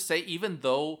do have to say, even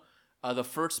though the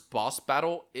first boss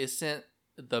battle isn't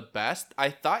the best, I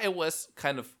thought it was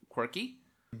kind of quirky.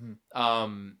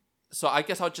 So I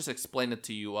guess I'll just explain it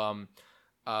to you.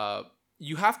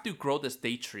 You have to grow this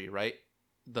date tree, right?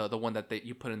 The one that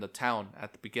you put in the town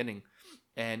at the beginning.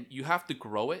 And you have to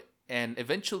grow it, and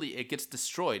eventually it gets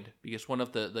destroyed because one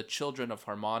of the children of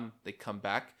Harmon, they come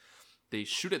back, they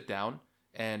shoot it down,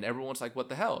 and everyone's like, what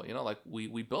the hell? Like,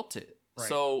 we built it. Right.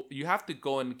 So you have to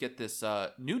go and get this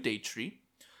new date tree.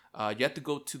 You have to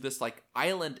go to this, like,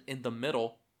 island in the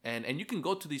middle, and you can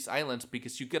go to these islands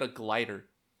because you get a glider.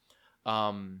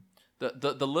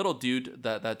 The little dude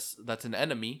that's an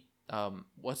enemy,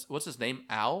 what's his name?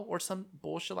 Al or some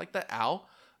bullshit like that? Al.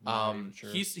 Sure.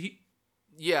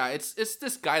 It's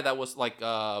this guy that was like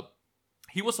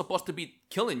he was supposed to be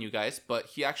killing you guys, but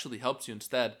he actually helps you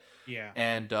instead. Yeah.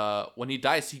 And when he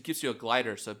dies, he gives you a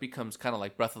glider, so it becomes kind of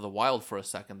like Breath of the Wild for a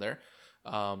second there.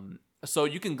 So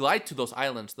you can glide to those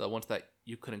islands, the ones that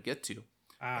you couldn't get to.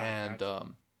 Gotcha.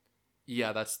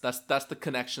 That's the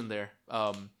connection there.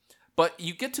 But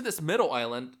you get to this middle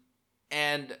island,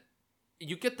 and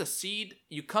you get the seed.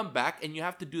 You come back, and you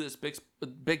have to do this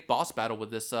big boss battle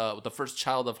with this with the first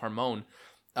child of Harmon.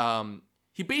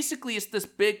 He basically is this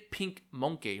big pink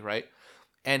monkey, right?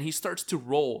 And he starts to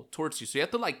roll towards you. So you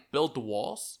have to, like, build the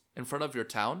walls in front of your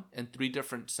town in 3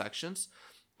 different sections,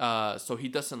 so he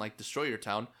doesn't, like, destroy your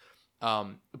town.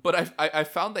 But I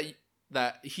found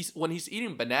that when he's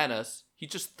eating bananas, he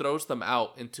just throws them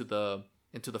out into the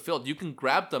field. You can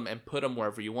grab them and put them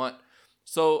wherever you want.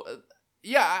 So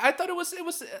yeah, I thought it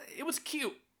was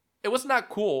cute. It was not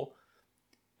cool.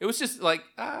 It was just like,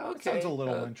 okay. It sounds a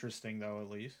little interesting though, at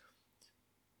least.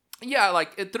 Yeah,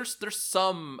 like there's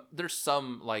some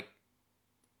like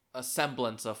a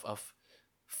semblance of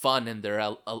fun in there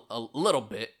a little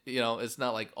bit. It's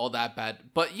not like all that bad.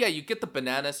 But yeah, you get the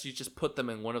bananas, you just put them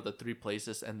in one of the 3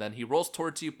 places, and then he rolls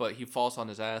towards you, but he falls on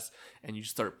his ass, and you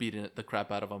start beating the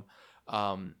crap out of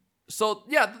him. So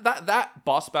yeah, that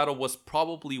boss battle was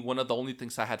probably one of the only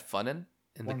things I had fun in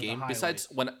the game, besides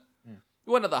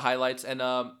one of the highlights,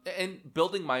 and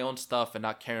building my own stuff and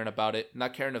not caring about it,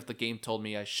 not caring if the game told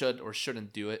me I should or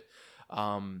shouldn't do it.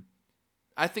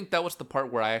 I think that was the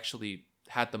part where I actually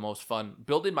had the most fun,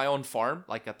 building my own farm,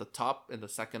 like at the top in the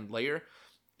second layer.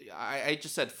 I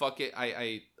just said fuck it.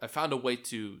 I found a way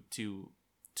to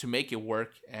make it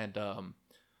work, and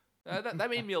that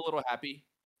made me a little happy.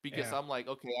 Because I'm like,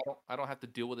 okay, I don't have to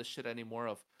deal with this shit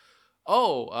anymore.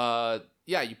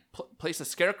 You place a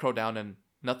scarecrow down and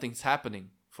nothing's happening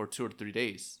for 2 or 3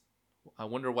 days. I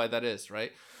wonder why that is,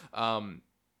 right?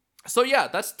 So yeah,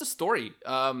 that's the story.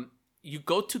 You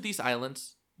go to these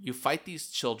islands, you fight these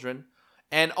children,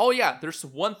 and there's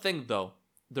one thing though.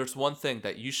 There's one thing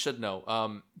that you should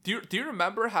know. Do you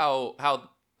remember how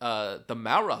the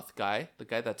Malroth guy, the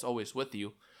guy that's always with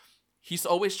you, he's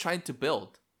always trying to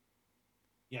build.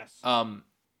 Yes.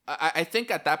 I think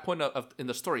at that point in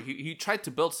the story, he tried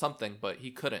to build something, but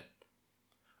he couldn't.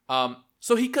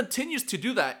 So he continues to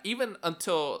do that even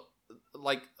until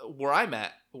like where I'm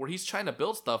at, where he's trying to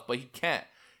build stuff, but he can't.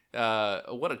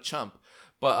 What a chump.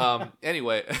 But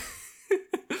anyway,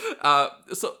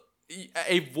 so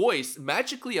a voice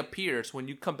magically appears when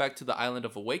you come back to the Island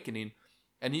of Awakening,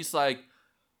 and he's like,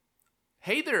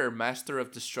 "Hey there, Master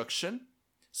of Destruction."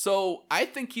 So I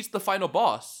think he's the final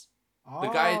boss. The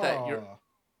guy that you're.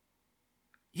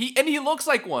 He looks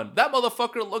like one. That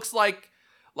motherfucker looks like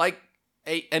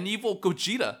an evil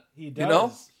Gogeta. He does. You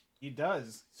know? He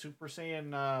does. Super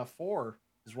Saiyan 4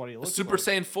 is what he looks Super like.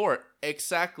 Saiyan 4,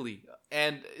 exactly.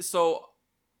 And so,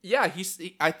 yeah,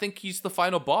 I think he's the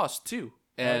final boss too.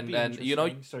 And you know,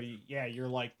 so you're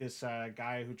like this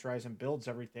guy who tries and builds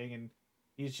everything, and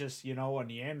he's just a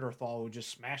Neanderthal who just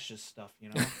smashes stuff.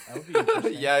 That would be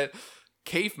interesting. yeah,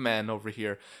 caveman over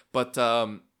here. But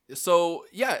so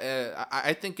yeah,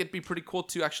 I think it'd be pretty cool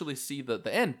to actually see the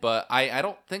end. But I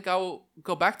don't think I'll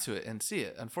go back to it and see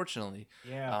it, unfortunately.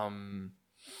 Yeah.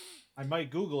 I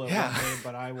might Google it one day,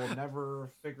 but I will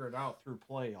never figure it out through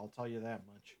play. I'll tell you that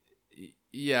much.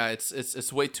 Yeah,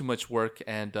 it's way too much work,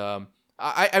 and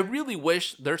I really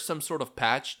wish there's some sort of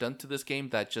patch done to this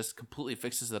game that just completely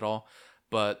fixes it all.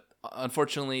 But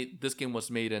unfortunately, this game was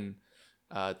made in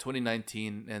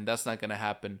 2019, and that's not gonna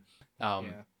happen.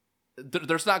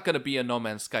 There's not gonna be a No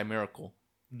Man's Sky miracle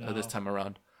this time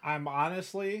around. I'm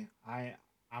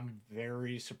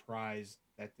very surprised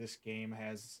that this game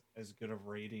has as good of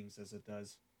ratings as it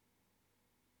does.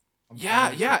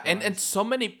 Yeah, and so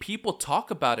many people talk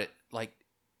about it like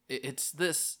it's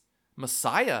this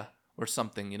Messiah or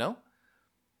something,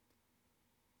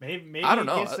 Maybe I don't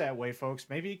know. It gets that way, folks.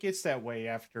 Maybe it gets that way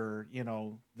after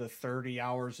the 30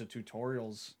 hours of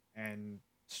tutorials and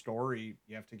story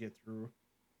you have to get through.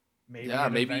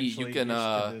 Maybe you can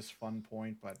to this fun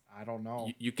point, but I don't know.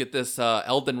 You get this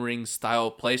Elden Ring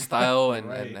style play style and,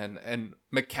 right. and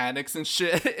mechanics and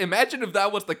shit. Imagine if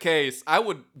that was the case. I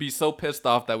would be so pissed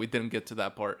off that we didn't get to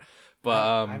that part.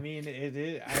 But I mean, it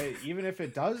is. Even if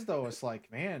it does, though, it's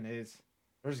like, man,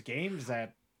 there's games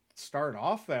that start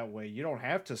off that way. You don't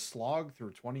have to slog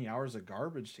through 20 hours of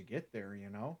garbage to get there.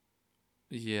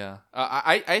 Yeah,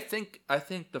 I think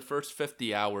the first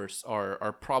 50 hours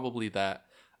are probably that.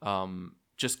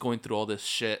 Just going through all this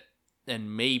shit,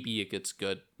 and maybe it gets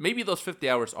good. Maybe those 50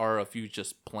 hours are of you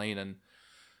just playing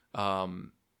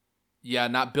and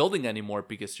not building anymore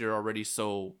because you're already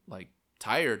so like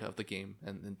tired of the game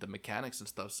and the mechanics and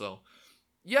stuff. So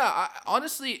yeah,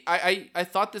 honestly I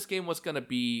thought this game was gonna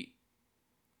be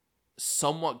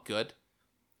somewhat good.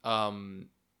 I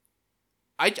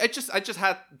just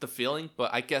had the feeling,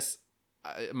 but I guess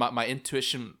my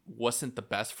intuition wasn't the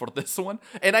best for this one,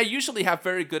 and I usually have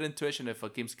very good intuition if a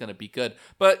game's gonna be good.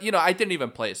 But I didn't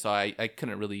even play, so I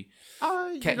couldn't really.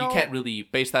 You can't really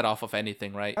base that off of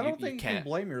anything, right? I don't think you can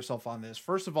blame yourself on this.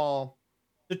 First of all,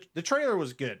 the trailer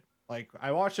was good. Like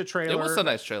I watched the trailer. It was a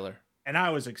nice trailer, and I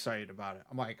was excited about it.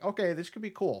 I'm like, okay, this could be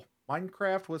cool.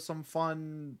 Minecraft with some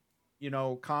fun,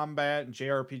 combat and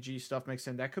JRPG stuff mixed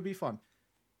in. That could be fun.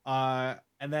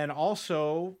 And then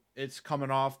also it's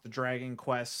coming off the Dragon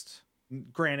Quest.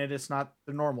 Granted, it's not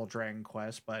the normal Dragon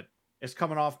Quest, but it's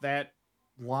coming off that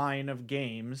line of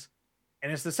games.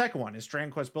 And it's the second one. It's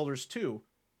Dragon Quest Builders 2,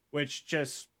 which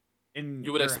just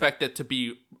you would expect it to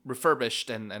be refurbished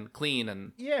and clean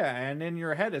and and in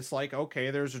your head it's like,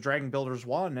 okay, there's a Dragon Builders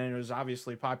 1 and it was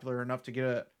obviously popular enough to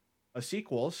get a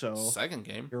sequel, so second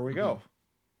game. Here we go.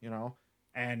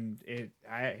 And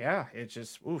it's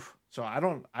just oof. So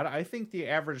I think the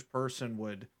average person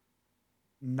would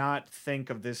not think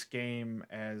of this game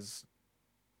as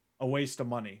a waste of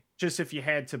money. Just if you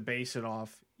had to base it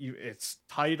off its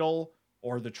title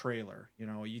or the trailer,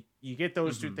 you get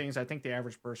those two things. I think the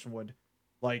average person would,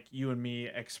 like you and me,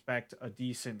 expect a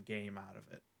decent game out of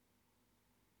it.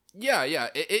 Yeah.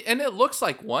 And it looks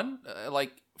like one,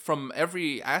 like from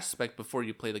every aspect before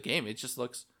you play the game. It just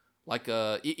looks like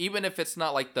even if it's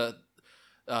not like the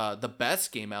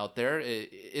best game out there,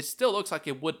 it still looks like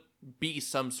it would be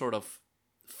some sort of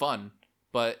fun.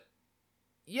 But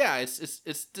yeah,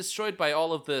 it's destroyed by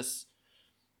all of this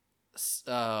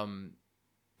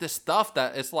this stuff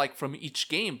that is like from each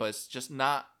game, but it's just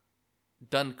not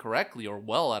done correctly or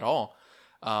well at all.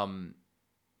 Wow,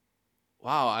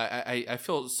 I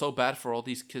feel so bad for all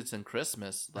these kids in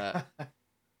Christmas that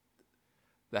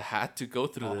that had to go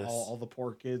through this. All the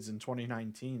poor kids in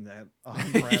 2019 that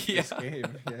unwrapped this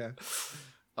game. Yeah.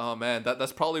 Oh man,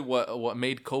 that's probably what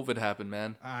made COVID happen,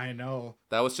 man. I know.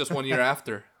 That was just 1 year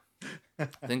after.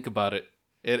 Think about it.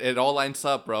 It all lines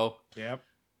up, bro. Yep.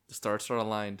 The stars are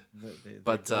aligned.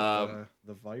 But the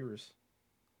virus.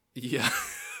 Yeah.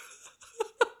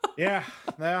 Yeah,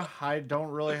 yeah. I don't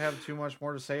really have too much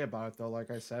more to say about it, though.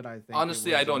 Like I said, I think it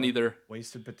Honestly, I was don't either.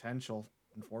 wasted potential,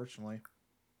 unfortunately.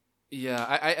 Yeah,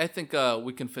 I think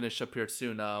we can finish up here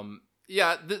soon.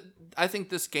 Yeah, I think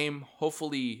this game,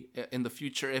 hopefully in the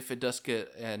future, if it does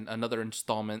get another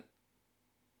installment,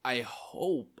 I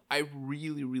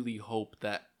really, really hope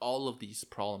that all of these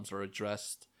problems are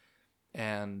addressed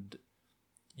and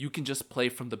you can just play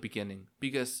from the beginning,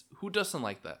 because who doesn't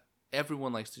like that?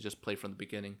 Everyone likes to just play from the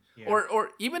beginning. Yeah. Or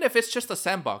even if it's just a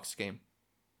sandbox game.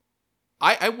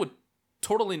 I would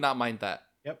totally not mind that.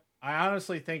 Yep. I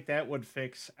honestly think that would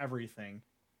fix everything.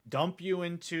 Dump you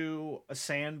into a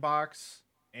sandbox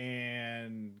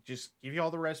and just give you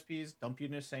all the recipes, dump you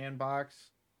in a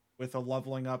sandbox with a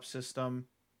leveling up system.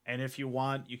 And if you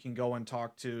want, you can go and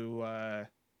talk to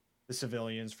the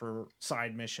civilians for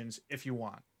side missions if you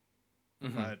want.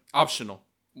 But Optional.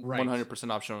 right.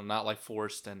 100% optional, not like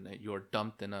forced and you're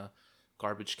dumped in a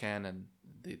garbage can and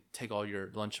they take all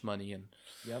your lunch money. And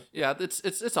Yep. yeah,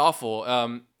 it's awful.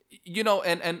 And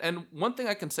one thing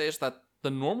I can say is that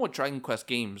the normal Dragon Quest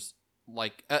games,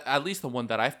 like at least the one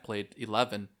that I've played,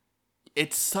 11,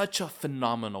 it's such a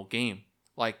phenomenal game.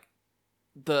 Like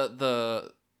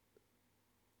the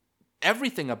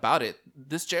everything about it,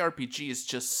 this JRPG is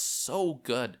just so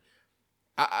good.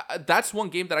 That's one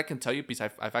game that I can tell you because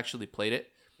I've actually played it.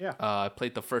 Yeah. I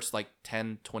played the first like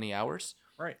 10, 20 hours.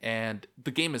 Right. And the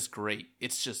game is great.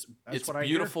 It's just, That's it's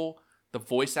beautiful. The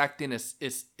voice acting is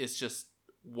just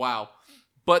wow.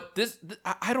 But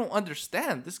I don't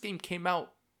understand. This game came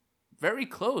out very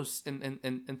close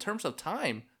in terms of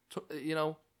time,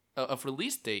 of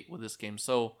release date with this game.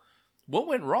 So what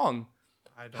went wrong?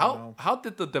 I don't know. How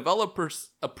did the developers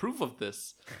approve of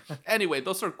this? Anyway,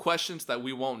 those are questions that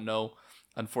we won't know,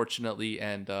 unfortunately,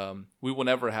 and we will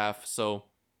never have. So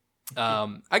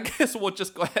I guess we'll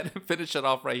just go ahead and finish it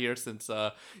off right here, since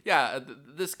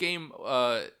this game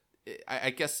I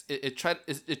guess it tried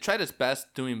its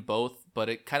best doing both, but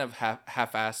it kind of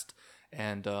half-assed,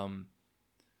 and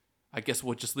I guess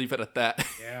we'll just leave it at that.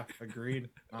 Yeah, agreed.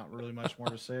 Not really much more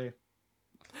to say.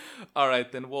 All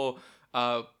right, then. Well,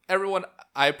 everyone,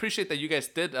 I appreciate that you guys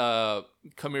did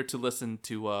come here to listen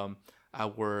to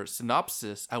our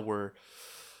synopsis, our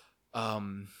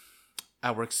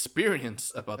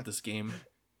experience about this game.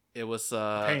 It was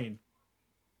Pain.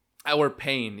 Our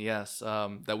pain, yes,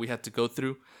 that we had to go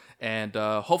through, and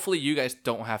hopefully you guys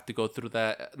don't have to go through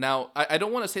that. Now, I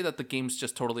don't want to say that the game's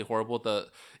just totally horrible.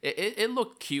 It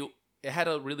looked cute. It had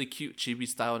a really cute chibi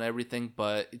style and everything,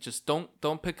 but just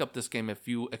don't pick up this game if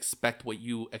you expect what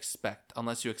you expect.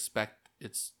 Unless you expect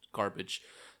it's garbage,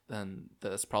 then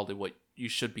that's probably what you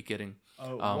should be getting.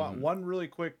 One really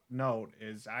quick note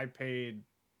is I paid.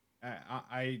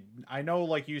 I know,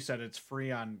 like you said, it's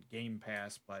free on Game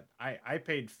Pass, but I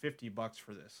paid $50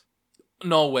 for this.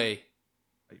 No way.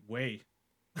 Wait.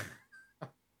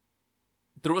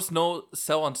 There was no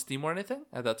sale on Steam or anything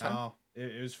at that time? No,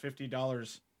 it was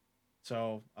 $50.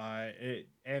 So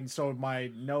so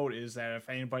my note is that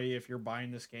if you're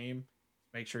buying this game,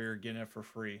 make sure you're getting it for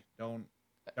free. Don't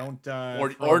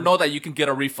or know that you can get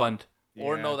a refund. Yeah.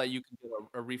 Or know that you can get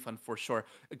a refund for sure,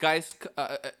 guys.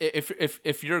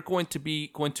 If you're going to be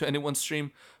going to anyone's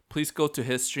stream, please go to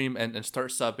his stream and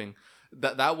start subbing.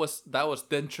 That was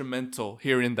detrimental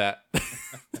hearing that.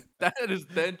 That is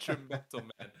detrimental,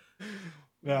 man.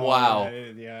 No, wow.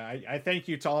 I thank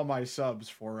you to all my subs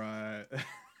for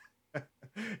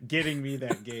getting me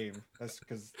that game. That's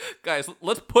because, guys,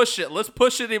 let's push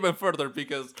it even further,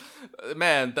 because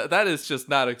man, that is just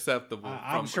not acceptable.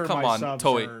 I'm sure come my on, subs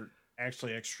Toei. are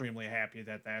actually extremely happy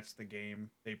that that's the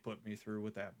game they put me through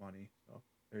with that money. So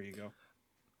there you go.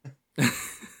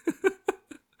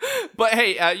 But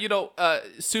hey,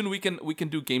 soon we can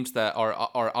do games that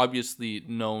are obviously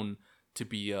known to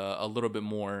be a little bit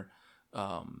more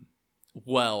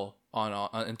well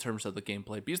on in terms of the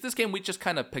gameplay, because this game we just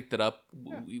kind of picked it up.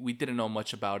 Yeah. We didn't know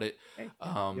much about it. Hey,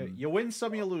 you win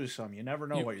some, you lose some. You never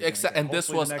know what you're gonna get. And this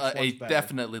was a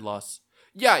definitely loss.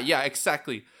 Yeah,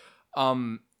 exactly.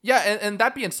 And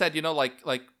that being said,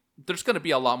 like there's gonna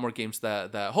be a lot more games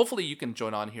that hopefully you can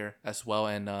join on here as well,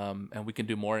 and we can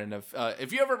do more. And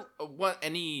if you ever want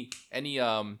any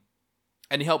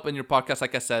help in your podcast,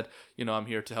 like I said, I'm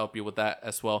here to help you with that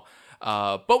as well.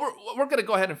 But we're gonna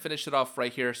go ahead and finish it off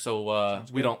right here, so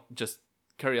we don't just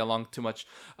carry along too much.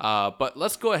 But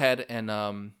let's go ahead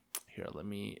and here, let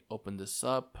me open this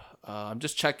up. I'm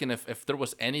just checking if there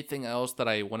was anything else that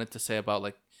I wanted to say about,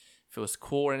 like, if it was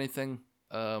cool or anything.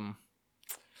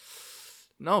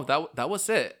 No, that was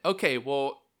it. Okay,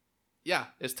 well, yeah,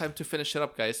 it's time to finish it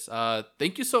up, guys.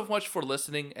 Thank you so much for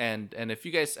listening, and if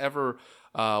you guys ever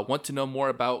want to know more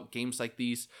about games like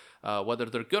these, whether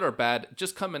they're good or bad,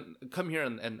 just come here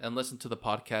and listen to the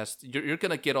podcast. You're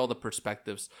gonna get all the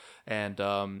perspectives, and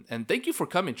thank you for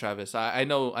coming, Travis. I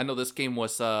know this game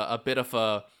was a bit of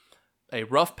a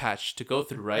rough patch to go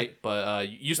through, right? But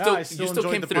you No, still I still you still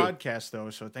enjoyed came the through. podcast though,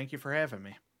 so thank you for having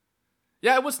me.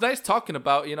 Yeah, it was nice talking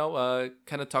about,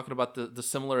 kind of talking about the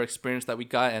similar experience that we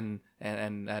got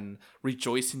and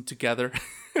rejoicing together.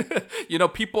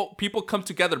 People come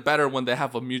together better when they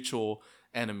have a mutual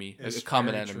enemy, It's a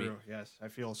common very enemy. true. Yes, I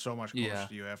feel so much closer Yeah,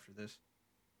 to you after this.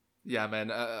 yeah, man.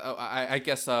 I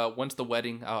guess once the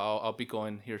wedding, I'll be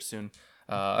going here soon.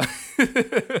 Uh,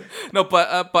 no,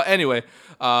 but anyway,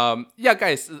 yeah,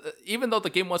 guys. Even though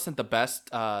the game wasn't the best,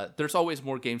 there's always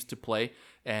more games to play,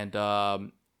 and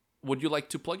would you like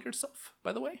to plug yourself,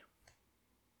 by the way?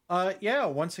 Yeah,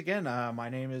 once again, my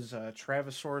name is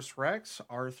TravisaurusR3X,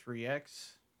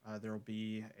 R3X. There will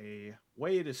be a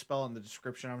way to spell it in the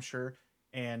description, I'm sure.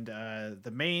 And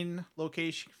the main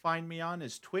location you can find me on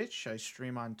is Twitch. I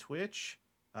stream on Twitch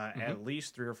Mm-hmm. at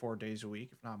least 3 or 4 days a week,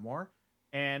 if not more.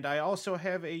 And I also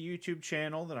have a YouTube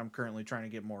channel that I'm currently trying to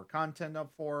get more content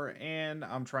up for, and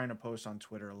I'm trying to post on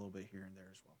Twitter a little bit here and there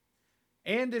as well.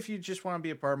 And if you just want to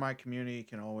be a part of my community, you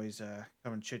can always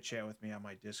come and chit chat with me on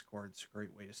my Discord. It's a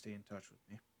great way to stay in touch with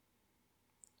me.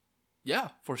 Yeah,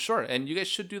 for sure. And you guys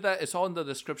should do that. It's all in the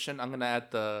description. I'm gonna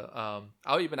add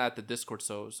I'll even add the Discord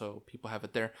so people have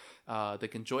it there. They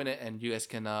can join it and you guys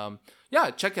can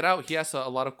check it out. He has a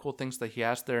lot of cool things that he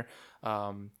has there.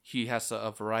 He has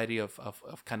a variety of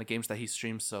kind of games that he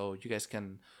streams. So you guys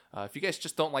can if you guys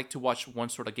just don't like to watch one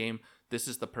sort of game, this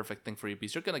is the perfect thing for you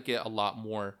because you're gonna get a lot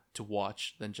more to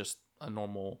watch than just a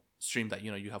normal stream that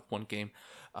you have one game.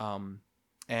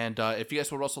 And if you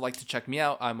guys would also like to check me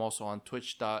out, I'm also on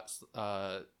Twitch. Is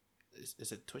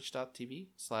it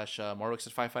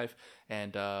twitch.tv/Maru-chan.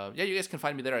 And yeah, you guys can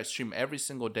find me there. I stream every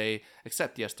single day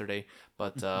except yesterday.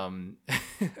 But and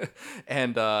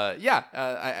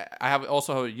I have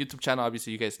also a YouTube channel.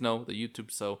 Obviously, you guys know the YouTube,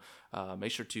 so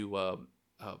make sure to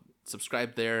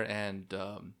subscribe there and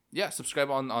subscribe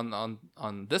on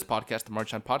this podcast, the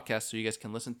Maru-chan podcast, so you guys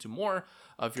can listen to more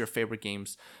of your favorite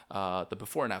games, the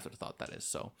before and afterthought, that is.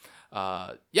 So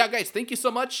guys, thank you so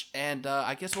much, and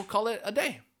I guess we'll call it a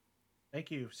day.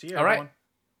 Thank you. See you, All everyone. right,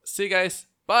 see you guys.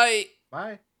 Bye.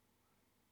 Bye.